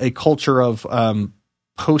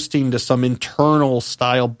posting to some internal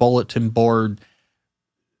style bulletin board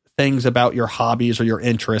things about your hobbies or your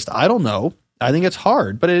interest? I don't know. I think it's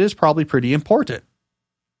hard, but it is probably pretty important.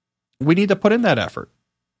 We need to put in that effort.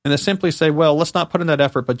 And to simply say, well, let's not put in that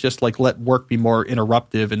effort, but just like let work be more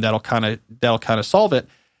interruptive and that'll kind of solve it.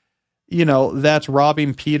 That's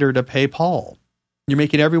robbing Peter to pay Paul. You're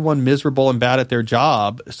making everyone miserable and bad at their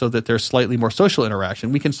job so that there's slightly more social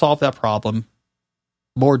interaction. We can solve that problem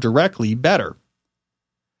more directly, better.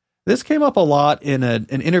 This came up a lot in an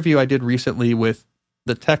interview I did recently with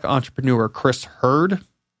the tech entrepreneur Chris Hurd.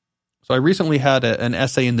 So I recently had an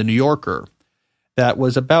essay in The New Yorker that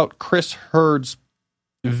was about Chris Hurd's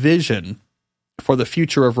vision for the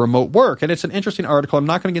future of remote work. And it's an interesting article. I'm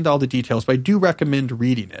not going to get into all the details, but I do recommend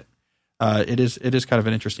reading it. It is kind of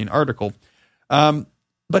an interesting article.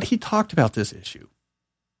 But he talked about this issue.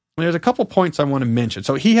 And there's a couple points I want to mention.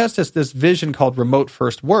 So he has this vision called remote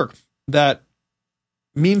first work that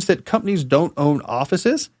means that companies don't own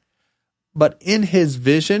offices, but in his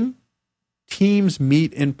vision, teams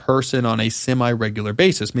meet in person on a semi-regular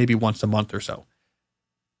basis, maybe once a month or so.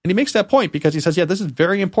 And he makes that point because he says, yeah, this is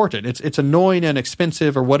very important. It's annoying and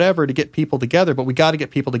expensive or whatever to get people together, but we got to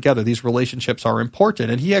get people together. These relationships are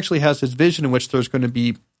important. And he actually has this vision in which there's going to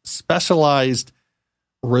be specialized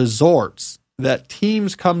resorts that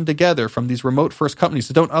teams come together from these remote first companies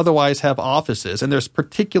that don't otherwise have offices. And there's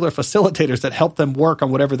particular facilitators that help them work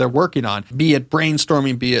on whatever they're working on, be it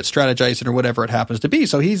brainstorming, be it strategizing, or whatever it happens to be.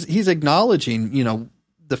 So he's acknowledging,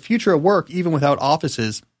 the future of work, even without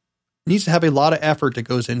offices, needs to have a lot of effort that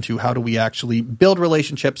goes into how do we actually build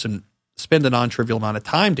relationships and spend a non-trivial amount of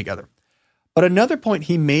time together. But another point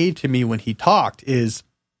he made to me when he talked is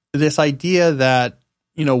this idea that,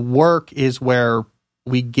 work is where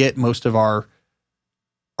we get most of our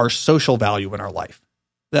social value in our life.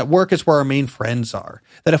 That work is where our main friends are.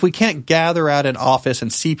 That if we can't gather at an office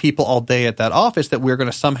and see people all day at that office, that we're going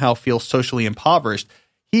to somehow feel socially impoverished.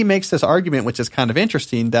 He makes this argument, which is kind of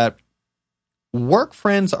interesting, that work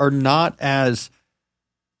friends are not as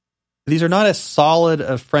solid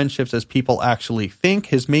of friendships as people actually think.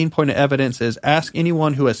 His main point of evidence is ask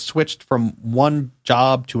anyone who has switched from one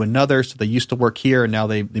job to another. So they used to work here and now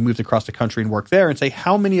they moved across the country and work there, and say,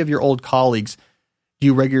 how many of your old colleagues do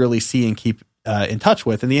you regularly see and keep in touch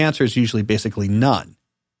with? And the answer is usually basically none.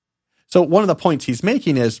 So one of the points he's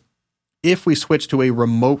making is if we switch to a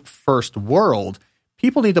remote first world,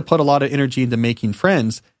 people need to put a lot of energy into making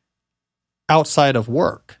friends outside of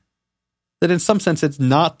work. That in some sense, it's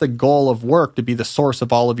not the goal of work to be the source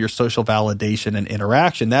of all of your social validation and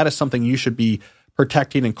interaction. That is something you should be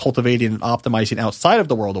protecting and cultivating and optimizing outside of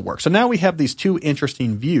the world of work. So now we have these two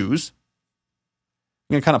interesting views.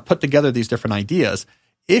 I'm going to kind of put together these different ideas.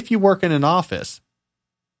 If you work in an office,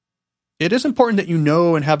 it is important that you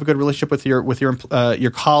know and have a good relationship with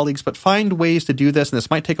your colleagues, but find ways to do this. And this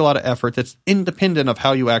might take a lot of effort that's independent of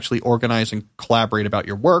how you actually organize and collaborate about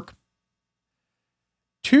your work.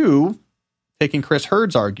 2, taking Chris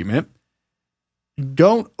Hurd's argument,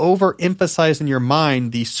 don't overemphasize in your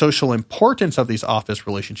mind the social importance of these office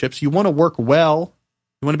relationships. You want to work well.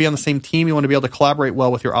 You want to be on the same team. You want to be able to collaborate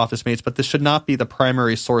well with your office mates, but this should not be the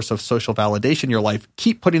primary source of social validation in your life.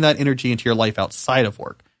 Keep putting that energy into your life outside of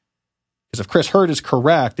work. Because if Chris Hurd is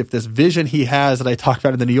correct, if this vision he has that I talked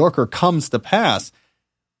about in the New Yorker comes to pass,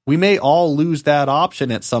 we may all lose that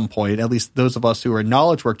option at some point, at least those of us who are in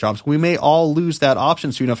knowledge work jobs. We may all lose that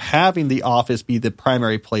option soon of having the office be the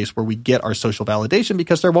primary place where we get our social validation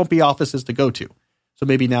because there won't be offices to go to. So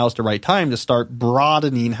maybe now is the right time to start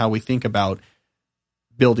broadening how we think about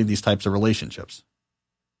building these types of relationships.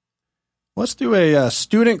 Let's do a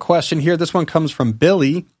student question here. This one comes from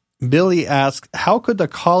Billy. Billy asks, how could the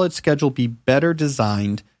college schedule be better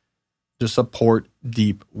designed to support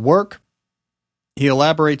deep work? He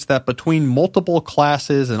elaborates that between multiple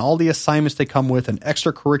classes and all the assignments they come with and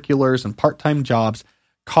extracurriculars and part-time jobs,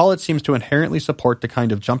 college seems to inherently support the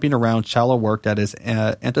kind of jumping around shallow work that is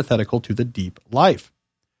antithetical to the deep life.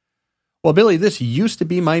 Well, Billy, this used to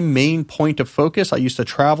be my main point of focus. I used to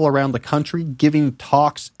travel around the country giving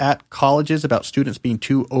talks at colleges about students being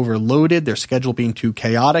too overloaded, their schedule being too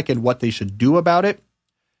chaotic, and what they should do about it.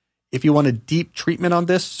 If you want a deep treatment on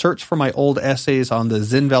this, search for my old essays on the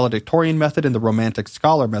Zen valedictorian method and the romantic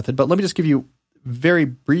scholar method. But let me just give you very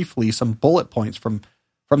briefly some bullet points from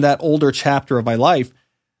that older chapter of my life.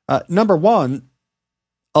 Number one,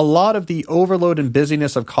 a lot of the overload and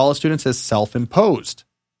busyness of college students is self-imposed.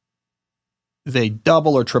 They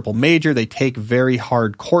double or triple major. They take very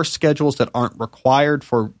hard course schedules that aren't required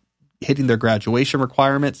for hitting their graduation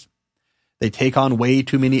requirements. They take on way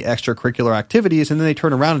too many extracurricular activities, and then they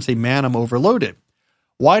turn around and say, man, I'm overloaded.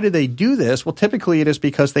 Why do they do this? Well, typically it is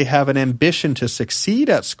because they have an ambition to succeed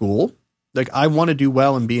at school. Like, I want to do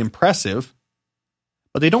well and be impressive,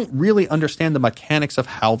 but they don't really understand the mechanics of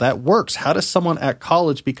how that works. How does someone at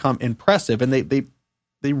college become impressive? And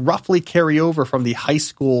they roughly carry over from the high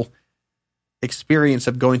school experience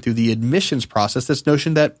of going through the admissions process, this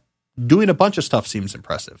notion that doing a bunch of stuff seems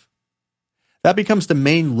impressive. That becomes the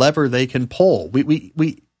main lever they can pull.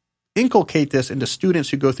 We inculcate this into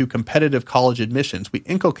students who go through competitive college admissions. We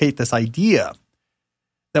inculcate this idea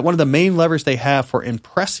that one of the main levers they have for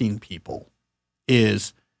impressing people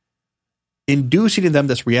is inducing in them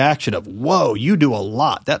this reaction of, whoa, you do a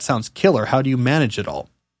lot. That sounds killer. How do you manage it all?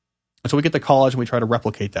 And so we get to college and we try to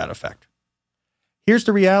replicate that effect. Here's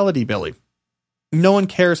the reality, Billy. No one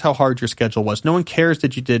cares how hard your schedule was. No one cares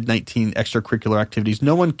that you did 19 extracurricular activities.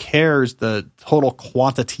 No one cares the total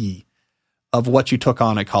quantity of what you took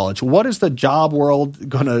on at college. What is the job world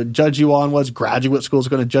going to judge you on? What's graduate school is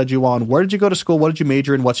going to judge you on? Where did you go to school? What did you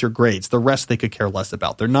major in? What's your grades? The rest they could care less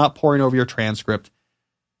about. They're not poring over your transcript.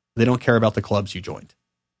 They don't care about the clubs you joined.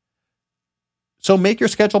 So make your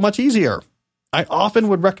schedule much easier. I often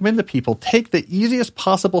would recommend to people, take the easiest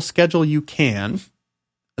possible schedule you can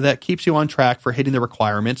that keeps you on track for hitting the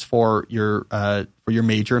requirements for your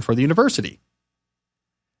major and for the university.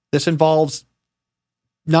 This involves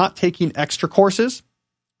not taking extra courses,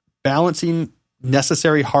 balancing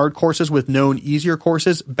necessary hard courses with known easier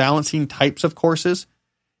courses, balancing types of courses.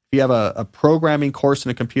 If you have a programming course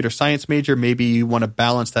and a computer science major, maybe you want to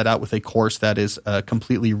balance that out with a course that is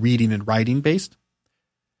completely reading and writing based.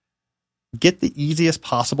 Get the easiest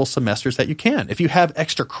possible semesters that you can. If you have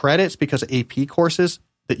extra credits because of AP courses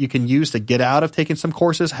that you can use to get out of taking some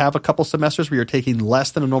courses, have a couple semesters where you're taking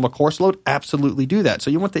less than a normal course load, absolutely do that. So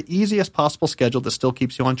you want the easiest possible schedule that still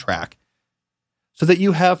keeps you on track so that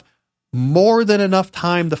you have more than enough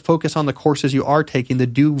time to focus on the courses you are taking to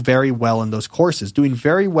do very well in those courses. Doing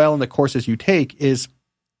very well in the courses you take is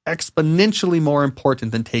exponentially more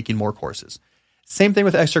important than taking more courses. Same thing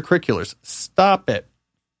with extracurriculars. Stop it.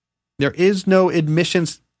 There is no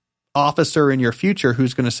admissions officer in your future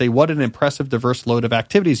who's going to say, what an impressive, diverse load of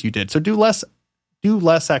activities you did. So do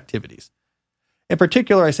less activities. In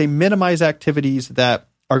particular, I say minimize activities that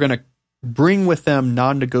are going to bring with them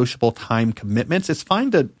non-negotiable time commitments. It's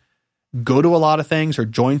fine to go to a lot of things or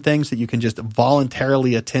join things that you can just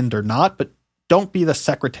voluntarily attend or not, but don't be the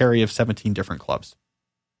secretary of 17 different clubs.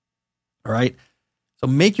 All right? So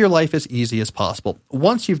make your life as easy as possible.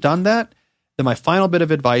 Once you've done that, then my final bit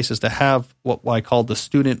of advice is to have what I call the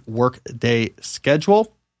student work day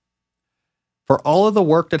schedule. For all of the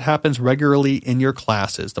work that happens regularly in your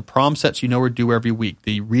classes, the prom sets you know are due every week,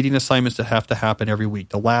 the reading assignments that have to happen every week,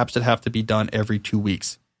 the labs that have to be done every 2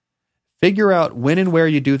 weeks, figure out when and where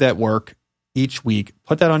you do that work each week,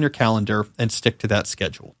 put that on your calendar, and stick to that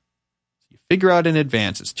schedule. You figure out in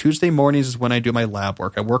advance, it's Tuesday mornings is when I do my lab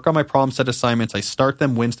work. I work on my prom set assignments. I start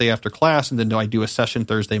them Wednesday after class, and then I do a session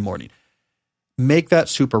Thursday morning. Make that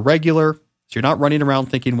super regular, so you're not running around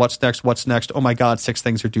thinking, what's next? Oh my God, 6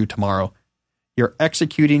 things are due tomorrow. You're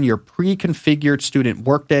executing your pre-configured student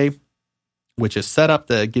workday, which is set up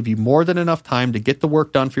to give you more than enough time to get the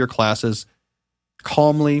work done for your classes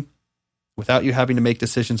calmly, without you having to make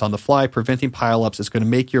decisions on the fly. Preventing pileups is going to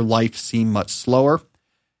make your life seem much slower.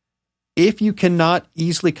 If you cannot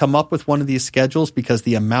easily come up with one of these schedules because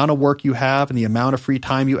the amount of work you have and the amount of free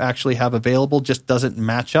time you actually have available just doesn't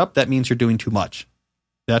match up, that means you're doing too much.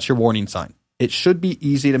 That's your warning sign. It should be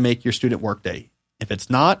easy to make your student workday. If it's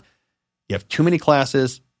not, you have too many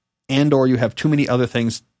classes and or you have too many other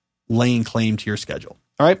things laying claim to your schedule.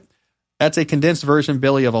 All right? That's a condensed version,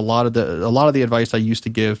 Billy, of a lot of the advice I used to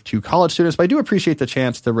give to college students, but I do appreciate the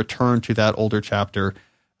chance to return to that older chapter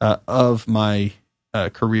of my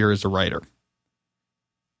career as a writer.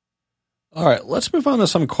 All right, let's move on to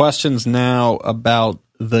some questions now about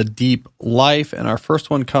the deep life. And our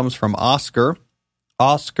first one comes from Oscar.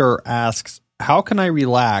 Oscar asks, how can I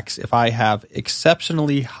relax if I have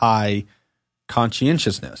exceptionally high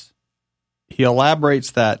conscientiousness? He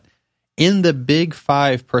elaborates that in the Big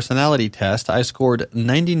Five personality test, I scored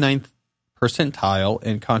 99th percentile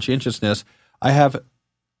in conscientiousness. I have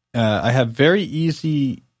very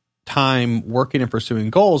easy time working and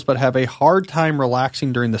pursuing goals, but have a hard time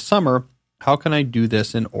relaxing during the summer. How can I do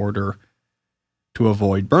this in order to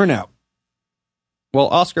avoid burnout? Well,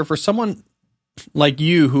 Oscar, for someone like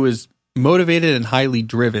you who is motivated and highly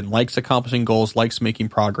driven, likes accomplishing goals, likes making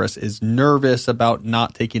progress, is nervous about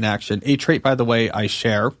not taking action, a trait, by the way, I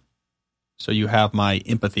share, so you have my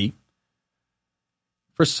empathy.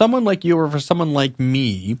 For someone like you or for someone like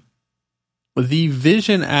me, the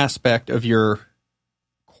vision aspect of your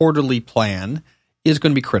quarterly plan is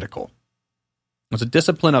going to be critical. It's a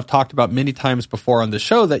discipline I've talked about many times before on the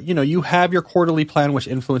show that, you have your quarterly plan, which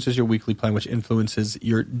influences your weekly plan, which influences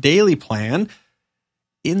your daily plan.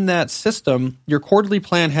 In that system, your quarterly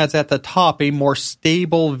plan has at the top a more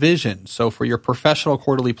stable vision. So for your professional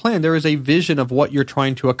quarterly plan, there is a vision of what you're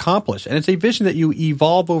trying to accomplish. And it's a vision that you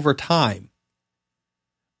evolve over time.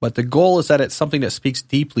 But the goal is that it's something that speaks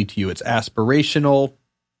deeply to you. It's aspirational.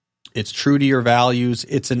 It's true to your values.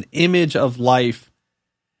 It's an image of life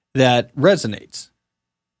that resonates.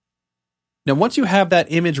 Now, once you have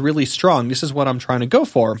that image really strong, this is what I'm trying to go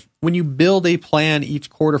for. When you build a plan each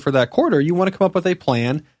quarter for that quarter, you want to come up with a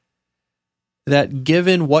plan that,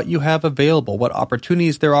 given what you have available, what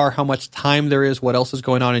opportunities there are, how much time there is, what else is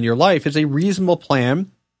going on in your life, is a reasonable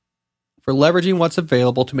plan for leveraging what's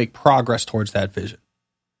available to make progress towards that vision.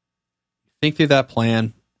 Think through that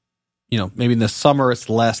plan. Maybe in the summer it's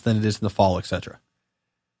less than it is in the fall, etc.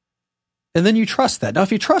 And then you trust that. Now,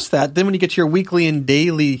 if you trust that, then when you get to your weekly and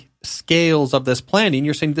daily scales of this planning,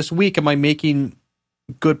 you're saying, this week, am I making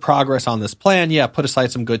good progress on this plan? Yeah, put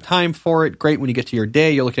aside some good time for it. Great. When you get to your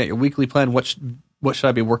day, you're looking at your weekly plan. What should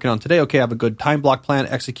I be working on today? Okay, I have a good time block plan,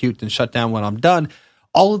 execute and shut down when I'm done.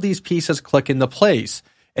 All of these pieces click into place,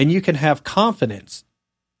 and you can have confidence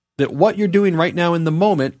that what you're doing right now in the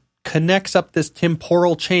moment connects up this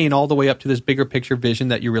temporal chain all the way up to this bigger picture vision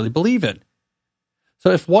that you really believe in.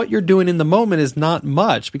 So if what you're doing in the moment is not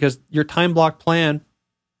much, because your time block plan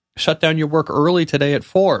shut down your work early today at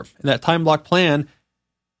 4, and that time block plan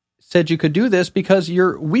said you could do this because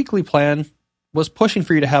your weekly plan was pushing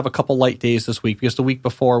for you to have a couple light days this week because the week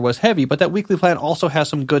before was heavy, but that weekly plan also has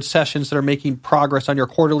some good sessions that are making progress on your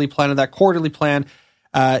quarterly plan, and that quarterly plan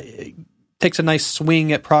takes a nice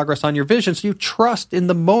swing at progress on your vision. So you trust in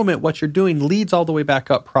the moment what you're doing leads all the way back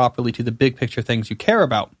up properly to the big picture things you care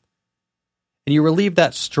about. And you relieve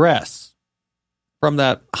that stress from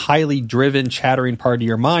that highly driven, chattering part of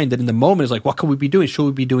your mind that in the moment is like, what could we be doing? Should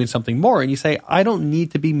we be doing something more? And you say, I don't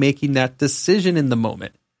need to be making that decision in the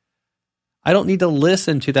moment. I don't need to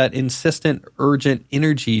listen to that insistent, urgent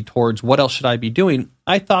energy towards what else should I be doing.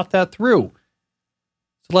 I thought that through.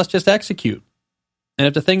 So let's just execute. And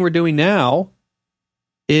if the thing we're doing now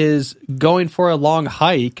is going for a long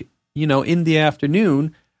hike, in the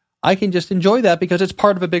afternoon, I can just enjoy that because it's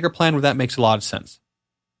part of a bigger plan where that makes a lot of sense.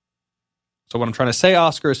 So what I'm trying to say,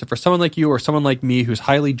 Oscar, is that for someone like you or someone like me who's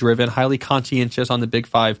highly driven, highly conscientious on the Big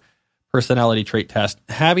Five personality trait test,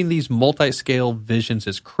 having these multi-scale visions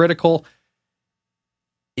is critical.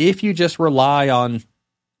 If you just rely on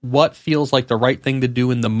what feels like the right thing to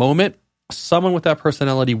do in the moment, someone with that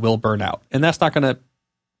personality will burn out. And that's not going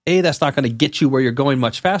to get you where you're going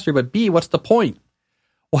much faster, but B, what's the point?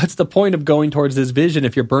 What's the point of going towards this vision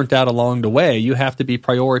if you're burnt out along the way? You have to be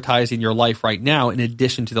prioritizing your life right now in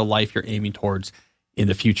addition to the life you're aiming towards in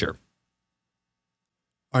the future.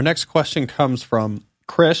 Our next question comes from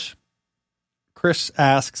Krish. Krish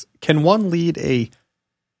asks, can one lead a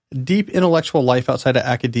deep intellectual life outside of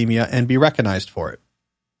academia and be recognized for it?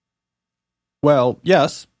 Well,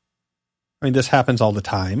 yes. This happens all the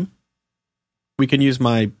time. We can use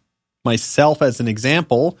myself as an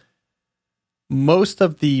example. Most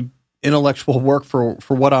of the intellectual work for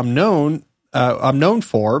what I'm known I'm known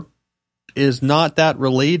for is not that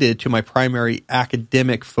related to my primary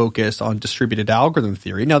academic focus on distributed algorithm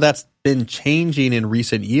theory. Now, that's been changing in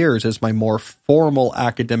recent years as my more formal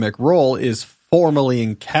academic role is formally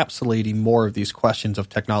encapsulating more of these questions of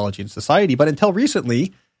technology and society. But until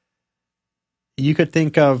recently, you could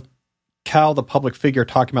think of Cal, the public figure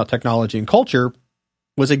talking about technology and culture,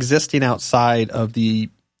 was existing outside of the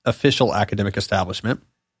official academic establishment.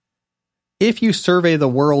 If you survey the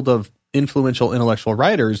world of influential intellectual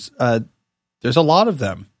writers, there's a lot of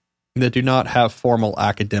them that do not have formal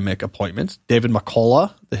academic appointments. David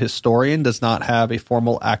McCullough, the historian, does not have a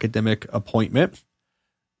formal academic appointment.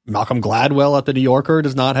 Malcolm Gladwell at the New Yorker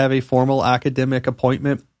does not have a formal academic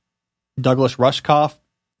appointment. Douglas Rushkoff,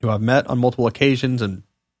 who I've met on multiple occasions and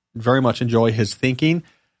very much enjoy his thinking,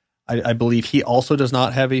 I believe he also does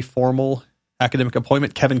not have a formal academic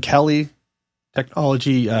appointment. Kevin Kelly,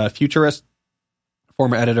 technology futurist,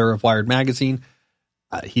 former editor of Wired Magazine,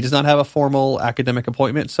 he does not have a formal academic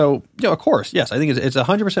appointment. So, of course, yes, I think it's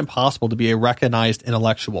 100% possible to be a recognized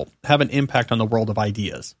intellectual, have an impact on the world of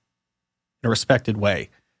ideas in a respected way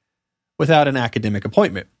without an academic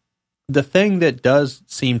appointment. The thing that does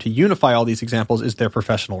seem to unify all these examples is they're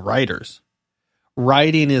professional writers.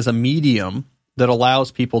 Writing is a medium that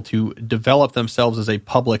allows people to develop themselves as a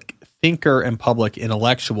public thinker and public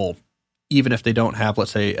intellectual, even if they don't have,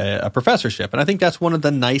 let's say, a professorship. And I think that's one of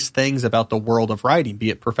the nice things about the world of writing, be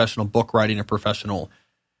it professional book writing or professional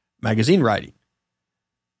magazine writing.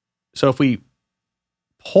 So if we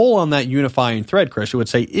pull on that unifying thread, Chris, it would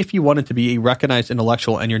say if you wanted to be a recognized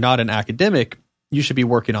intellectual and you're not an academic, you should be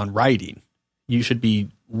working on writing. You should be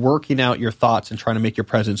working out your thoughts and trying to make your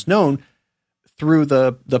presence known through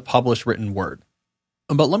the published written word.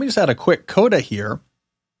 But let me just add a quick coda here.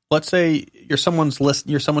 Let's say you're someone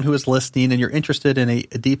who is listening and you're interested in a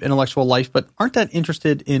deep intellectual life, but aren't that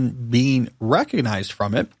interested in being recognized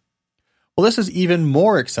from it. Well, this is even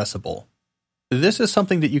more accessible. This is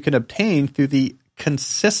something that you can obtain through the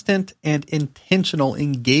consistent and intentional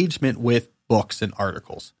engagement with books and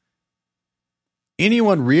articles.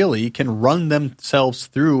 Anyone really can run themselves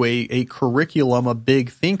through a curriculum of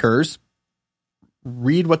big thinkers,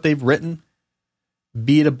 read what they've written,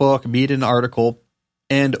 be it a book, be it an article,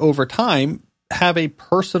 and over time, have a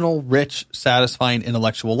personal, rich, satisfying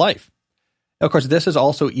intellectual life. Now, of course, this is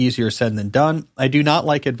also easier said than done. I do not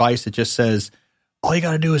like advice that just says, all you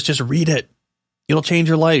got to do is just read it. It'll change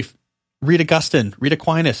your life. Read Augustine, read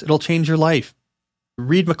Aquinas, it'll change your life.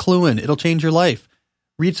 Read McLuhan, it'll change your life.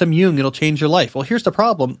 Read some Jung, it'll change your life. Well, here's the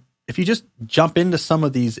problem. If you just jump into some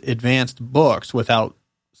of these advanced books without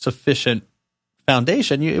sufficient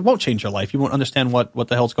foundation, it won't change your life. You won't understand what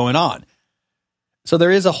the hell's going on. So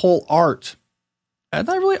there is a whole art, and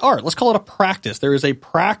not really art, let's call it a practice. There is a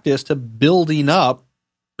practice to building up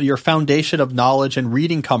your foundation of knowledge and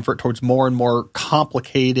reading comfort towards more and more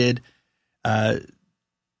complicated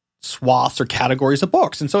swaths or categories of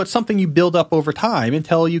books. And so it's something you build up over time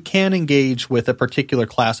until you can engage with a particular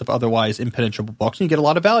class of otherwise impenetrable books and you get a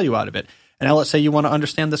lot of value out of it. And now let's say you want to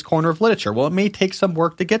understand this corner of literature. Well, it may take some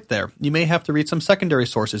work to get there. You may have to read some secondary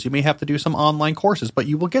sources. You may have to do some online courses, but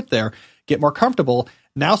you will get there, get more comfortable.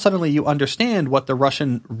 Now suddenly you understand what the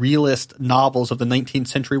Russian realist novels of the 19th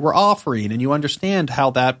century were offering, and you understand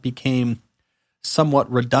how that became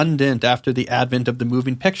somewhat redundant after the advent of the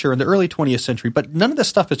moving picture in the early 20th century. But none of this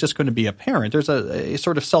stuff is just going to be apparent. There's a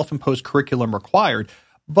sort of self-imposed curriculum required.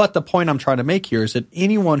 But the point I'm trying to make here is that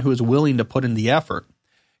anyone who is willing to put in the effort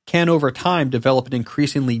can over time develop an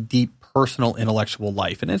increasingly deep personal intellectual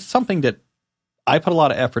life. And it's something that I put a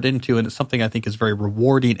lot of effort into, and it's something I think is very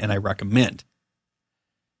rewarding and I recommend.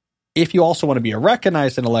 If you also want to be a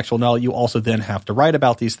recognized intellectual, now you also then have to write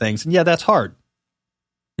about these things. And yeah, that's hard.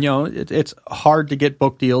 You know, it's hard to get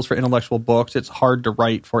book deals for intellectual books. It's hard to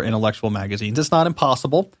write for intellectual magazines. It's not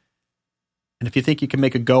impossible. And if you think you can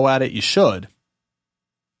make a go at it, you should.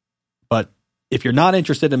 But if you're not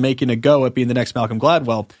interested in making a go at being the next Malcolm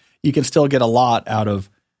Gladwell, you can still get a lot out of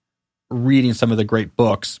reading some of the great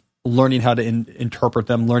books, learning how to interpret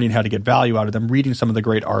them, learning how to get value out of them, reading some of the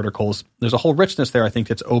great articles. There's a whole richness there, I think,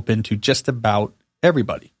 that's open to just about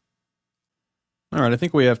everybody. All right, I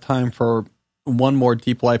think we have time for one more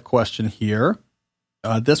deep life question here.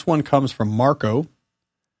 This one comes from Marco.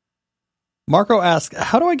 Marco asks,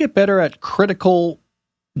 how do I get better at critical,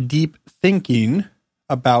 deep thinking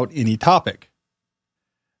about any topic?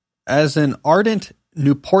 As an ardent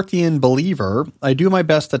Newportian believer, I do my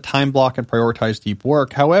best to time block and prioritize deep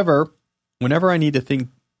work. However, whenever I need to think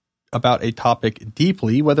about a topic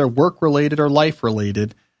deeply, whether work-related or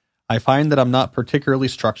life-related, I find that I'm not particularly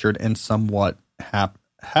structured and somewhat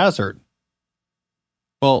haphazard.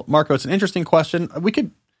 Well, Marco, it's an interesting question. We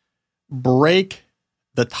could break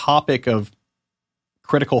the topic of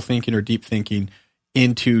critical thinking or deep thinking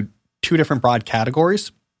into two different broad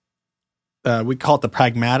categories. We call it the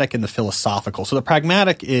pragmatic and the philosophical. So the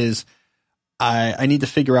pragmatic is I need to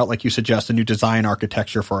figure out, like you suggest, a new design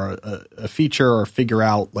architecture for a feature, or figure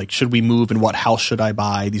out, like, should we move and what house should I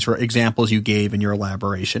buy? These were examples you gave in your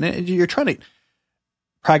elaboration. And you're trying to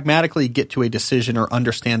pragmatically get to a decision or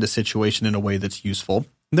understand a situation in a way that's useful.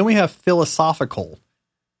 And then we have philosophical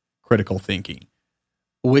critical thinking,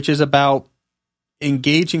 which is about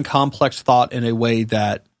engaging complex thought in a way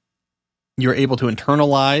that you're able to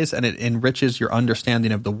internalize, and it enriches your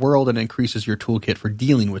understanding of the world and increases your toolkit for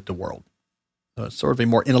dealing with the world. So it's sort of a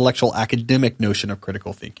more intellectual, academic notion of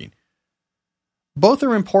critical thinking. Both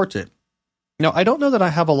are important. Now, I don't know that I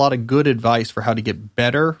have a lot of good advice for how to get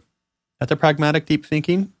better at the pragmatic deep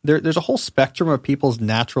thinking. There's a whole spectrum of people's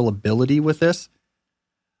natural ability with this.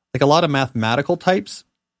 Like a lot of mathematical types,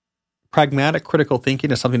 pragmatic critical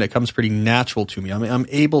thinking is something that comes pretty natural to me. I mean, I'm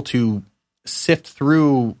able to sift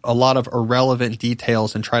through a lot of irrelevant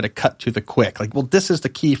details and try to cut to the quick. Like, well, this is the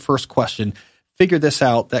key first question. Figure this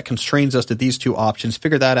out. That constrains us to these two options.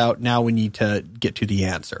 Figure that out. Now we need to get to the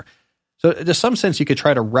answer. So in some sense, you could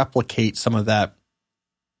try to replicate some of that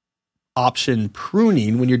option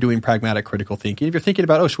pruning when you're doing pragmatic critical thinking. If you're thinking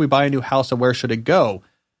about, should we buy a new house and where should it go?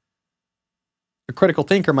 A critical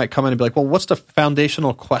thinker might come in and be like, well, what's the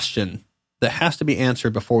foundational question that has to be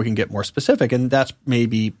answered before we can get more specific? And that's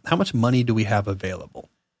maybe, how much money do we have available?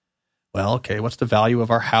 Well, okay, what's the value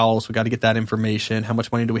of our house? We got to get that information. How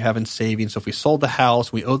much money do we have in savings? So if we sold the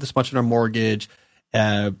house, we owe this much in our mortgage.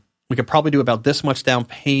 We could probably do about this much down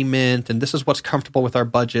payment, and this is what's comfortable with our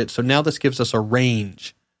budget. So now this gives us a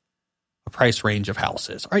range, a price range of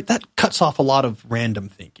houses. All right, that cuts off a lot of random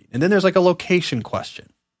thinking. And then there's like a location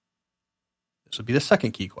question. This would be the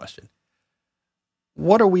second key question.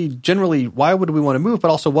 What are we generally, why would we want to move, but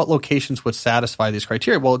also what locations would satisfy these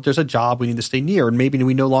criteria? Well, there's a job we need to stay near, and maybe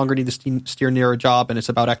we no longer need to steer near a job, and it's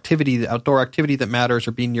about activity, the outdoor activity that matters,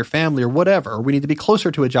 or being near family, or whatever. Or we need to be closer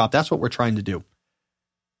to a job. That's what we're trying to do.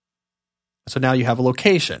 So now you have a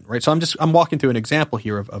location, right? So I'm walking through an example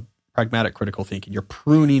here of pragmatic critical thinking. You're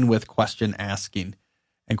pruning with question asking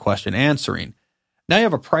and question answering. Now you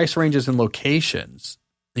have a price ranges and locations.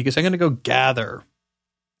 Because I'm going to go gather,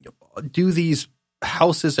 do these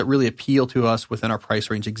houses that really appeal to us within our price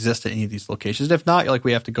range exist at any of these locations? If not,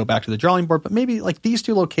 we have to go back to the drawing board, but maybe like these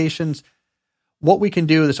two locations, what we can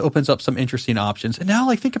do, this opens up some interesting options. And now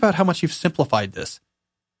think about how much you've simplified this.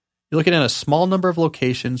 You're looking at a small number of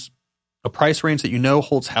locations, a price range that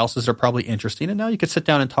holds houses that are probably interesting. And now you could sit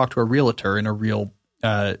down and talk to a realtor in a real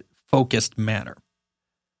focused manner.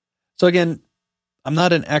 So again, I'm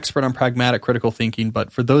not an expert on pragmatic critical thinking,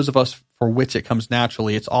 but for those of us for which it comes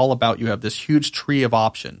naturally, it's all about you have this huge tree of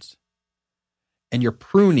options and you're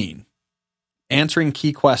pruning, answering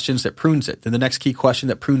key questions that prunes it, then the next key question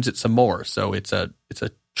that prunes it some more. So it's a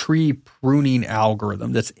tree pruning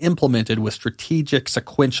algorithm that's implemented with strategic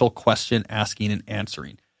sequential question asking and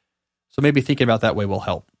answering. So maybe thinking about that way will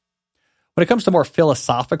help. When it comes to more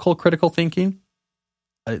philosophical critical thinking,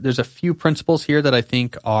 there's a few principles here that I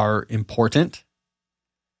think are important.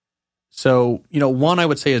 So, one I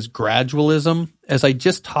would say is gradualism. As I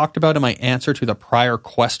just talked about in my answer to the prior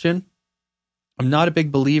question, I'm not a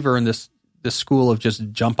big believer in this school of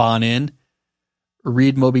just jump on in,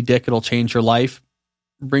 read Moby Dick, it'll change your life,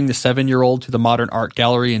 bring the 7-year-old to the modern art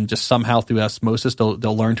gallery, and just somehow through osmosis, they'll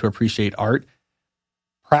learn to appreciate art.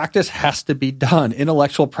 Practice has to be done.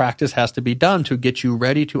 Intellectual practice has to be done to get you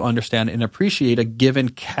ready to understand and appreciate a given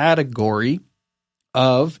category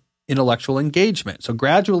of intellectual engagement. So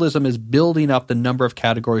gradualism is building up the number of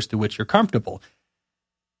categories through which you're comfortable.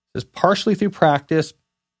 This is partially through practice,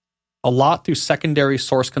 a lot through secondary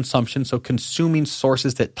source consumption, so consuming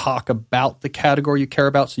sources that talk about the category you care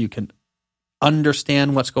about so you can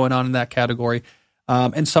understand what's going on in that category,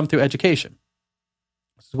 and some through education.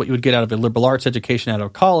 This is what you would get out of a liberal arts education out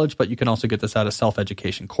of college, but you can also get this out of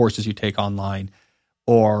self-education, courses you take online,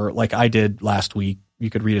 or like I did last week, you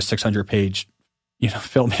could read a 600-page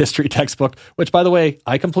film history textbook, which, by the way,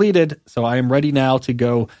 I completed. So I am ready now to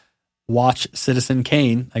go watch Citizen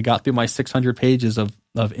Kane. I got through my 600 pages of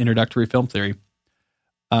introductory film theory.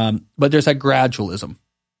 But there's that gradualism.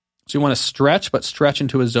 So you want to stretch, but stretch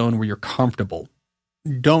into a zone where you're comfortable.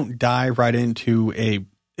 Don't dive right into a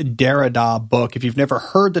Derrida book if you've never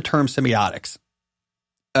heard the term semiotics.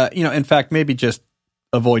 In fact, maybe just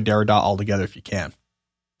avoid Derrida altogether if you can.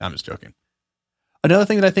 I'm just joking. Another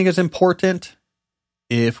thing that I think is important,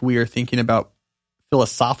 if we are thinking about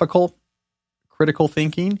philosophical critical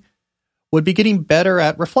thinking, would be getting better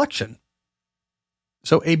at reflection.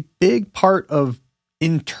 So a big part of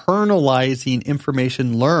internalizing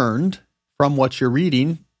information learned from what you're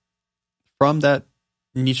reading, from that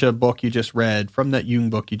Nietzsche book you just read, from that Jung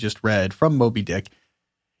book you just read, from Moby Dick,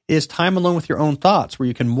 is time alone with your own thoughts, where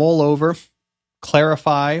you can mull over,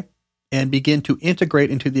 clarify, and begin to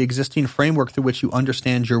integrate into the existing framework through which you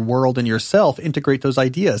understand your world and yourself, integrate those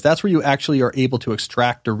ideas. That's where you actually are able to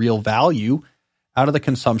extract a real value out of the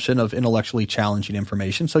consumption of intellectually challenging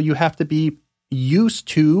information. So you have to be used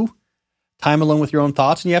to time alone with your own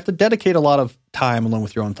thoughts, and you have to dedicate a lot of time alone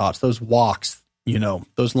with your own thoughts. Those walks,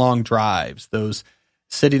 those long drives, those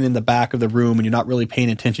sitting in the back of the room and you're not really paying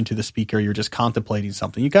attention to the speaker, you're just contemplating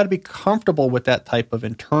something. You got to be comfortable with that type of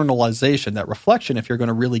internalization, that reflection, if you're going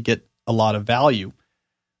to really get a lot of value,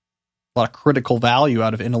 a lot of critical value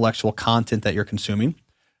out of intellectual content that you're consuming.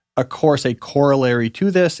 Of course, a corollary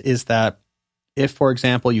to this is that if, for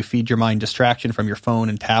example, you feed your mind distraction from your phone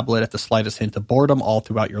and tablet at the slightest hint of boredom all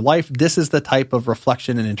throughout your life, this is the type of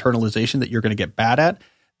reflection and internalization that you're going to get bad at.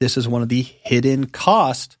 This is one of the hidden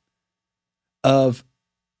costs of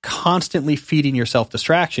constantly feeding yourself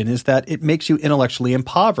distraction, is that it makes you intellectually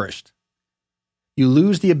impoverished. You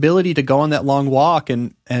lose the ability to go on that long walk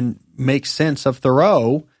and make sense of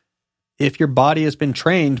Thoreau. If your body has been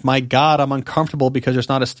trained, my God, I'm uncomfortable because there's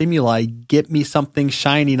not a stimuli. Get me something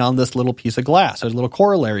shining on this little piece of glass. There's a little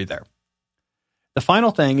corollary there. The final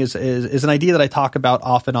thing is an idea that I talk about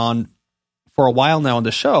off and on for a while now on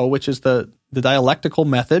the show, which is the dialectical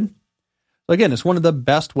method. So again, it's one of the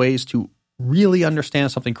best ways to really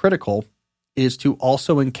understand something critical is to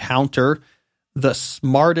also encounter the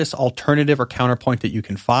smartest alternative or counterpoint that you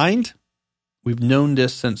can find. We've known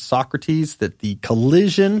this since Socrates, that the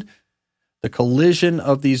collision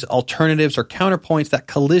of these alternatives or counterpoints, that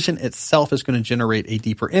collision itself is going to generate a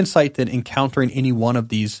deeper insight than encountering any one of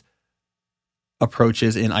these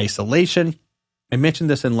approaches in isolation. I mentioned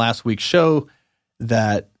this in last week's show,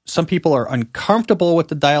 that some people are uncomfortable with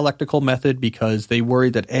the dialectical method because they worry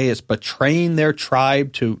that it's betraying their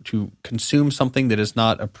tribe to consume something that is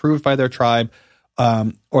not approved by their tribe,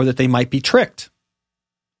 or that they might be tricked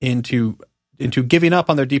into giving up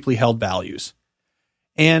on their deeply held values.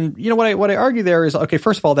 And what I argue there is, okay,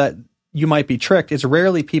 first of all, that you might be tricked. It's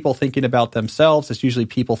rarely people thinking about themselves. It's usually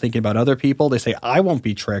people thinking about other people. They say, I won't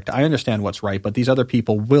be tricked. I understand what's right, but these other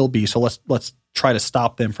people will be. So let's try to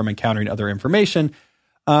stop them from encountering other information.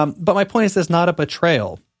 But my point is, there's not a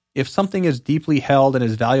betrayal. If something is deeply held and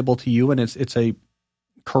is valuable to you, and it's a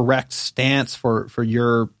correct stance for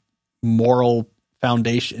your moral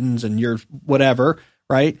foundations and your whatever,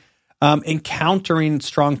 right? Encountering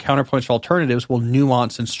strong counterpoints or alternatives will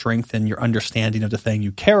nuance and strengthen your understanding of the thing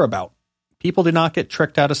you care about. People do not get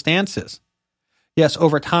tricked out of stances. Yes,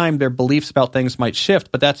 over time, their beliefs about things might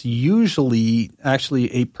shift, but that's usually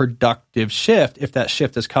actually a productive shift if that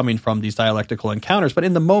shift is coming from these dialectical encounters. But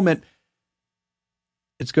in the moment,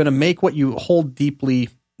 it's going to make what you hold deeply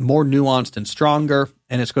more nuanced and stronger,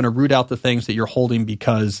 and it's going to root out the things that you're holding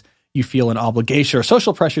because you feel an obligation or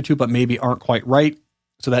social pressure to, but maybe aren't quite right.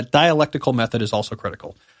 So that dialectical method is also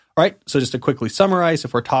critical. All right, so just to quickly summarize,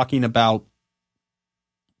 if we're talking about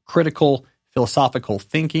critical philosophical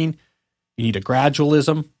thinking, you need a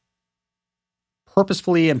gradualism,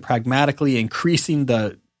 purposefully and pragmatically increasing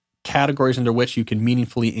the categories under which you can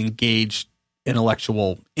meaningfully engage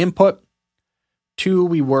intellectual input. 2,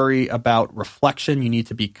 we worry about reflection. You need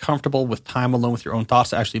to be comfortable with time alone with your own thoughts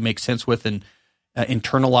to actually make sense with and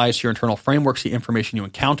internalize your internal frameworks, the information you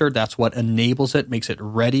encounter. That's what enables it, makes it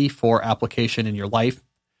ready for application in your life.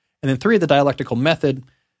 And then 3, the dialectical method.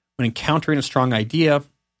 When encountering a strong idea,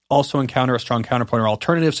 also encounter a strong counterpoint or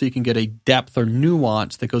alternative so you can get a depth or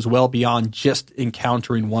nuance that goes well beyond just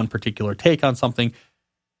encountering one particular take on something.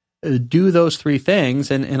 Do those 3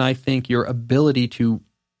 things, and I think your ability to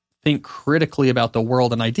think critically about the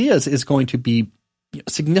world and ideas is going to be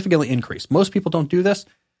significantly increased. Most people don't do this.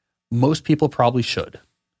 Most people probably should.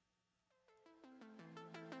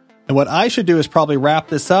 And what I should do is probably wrap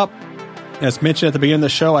this up. As mentioned at the beginning of the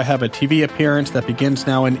show, I have a TV appearance that begins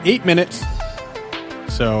now in 8 minutes.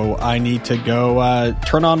 So I need to go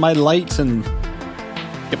turn on my lights and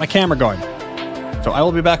get my camera going. So I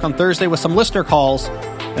will be back on Thursday with some listener calls.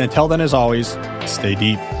 And until then, as always, stay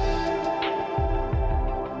deep.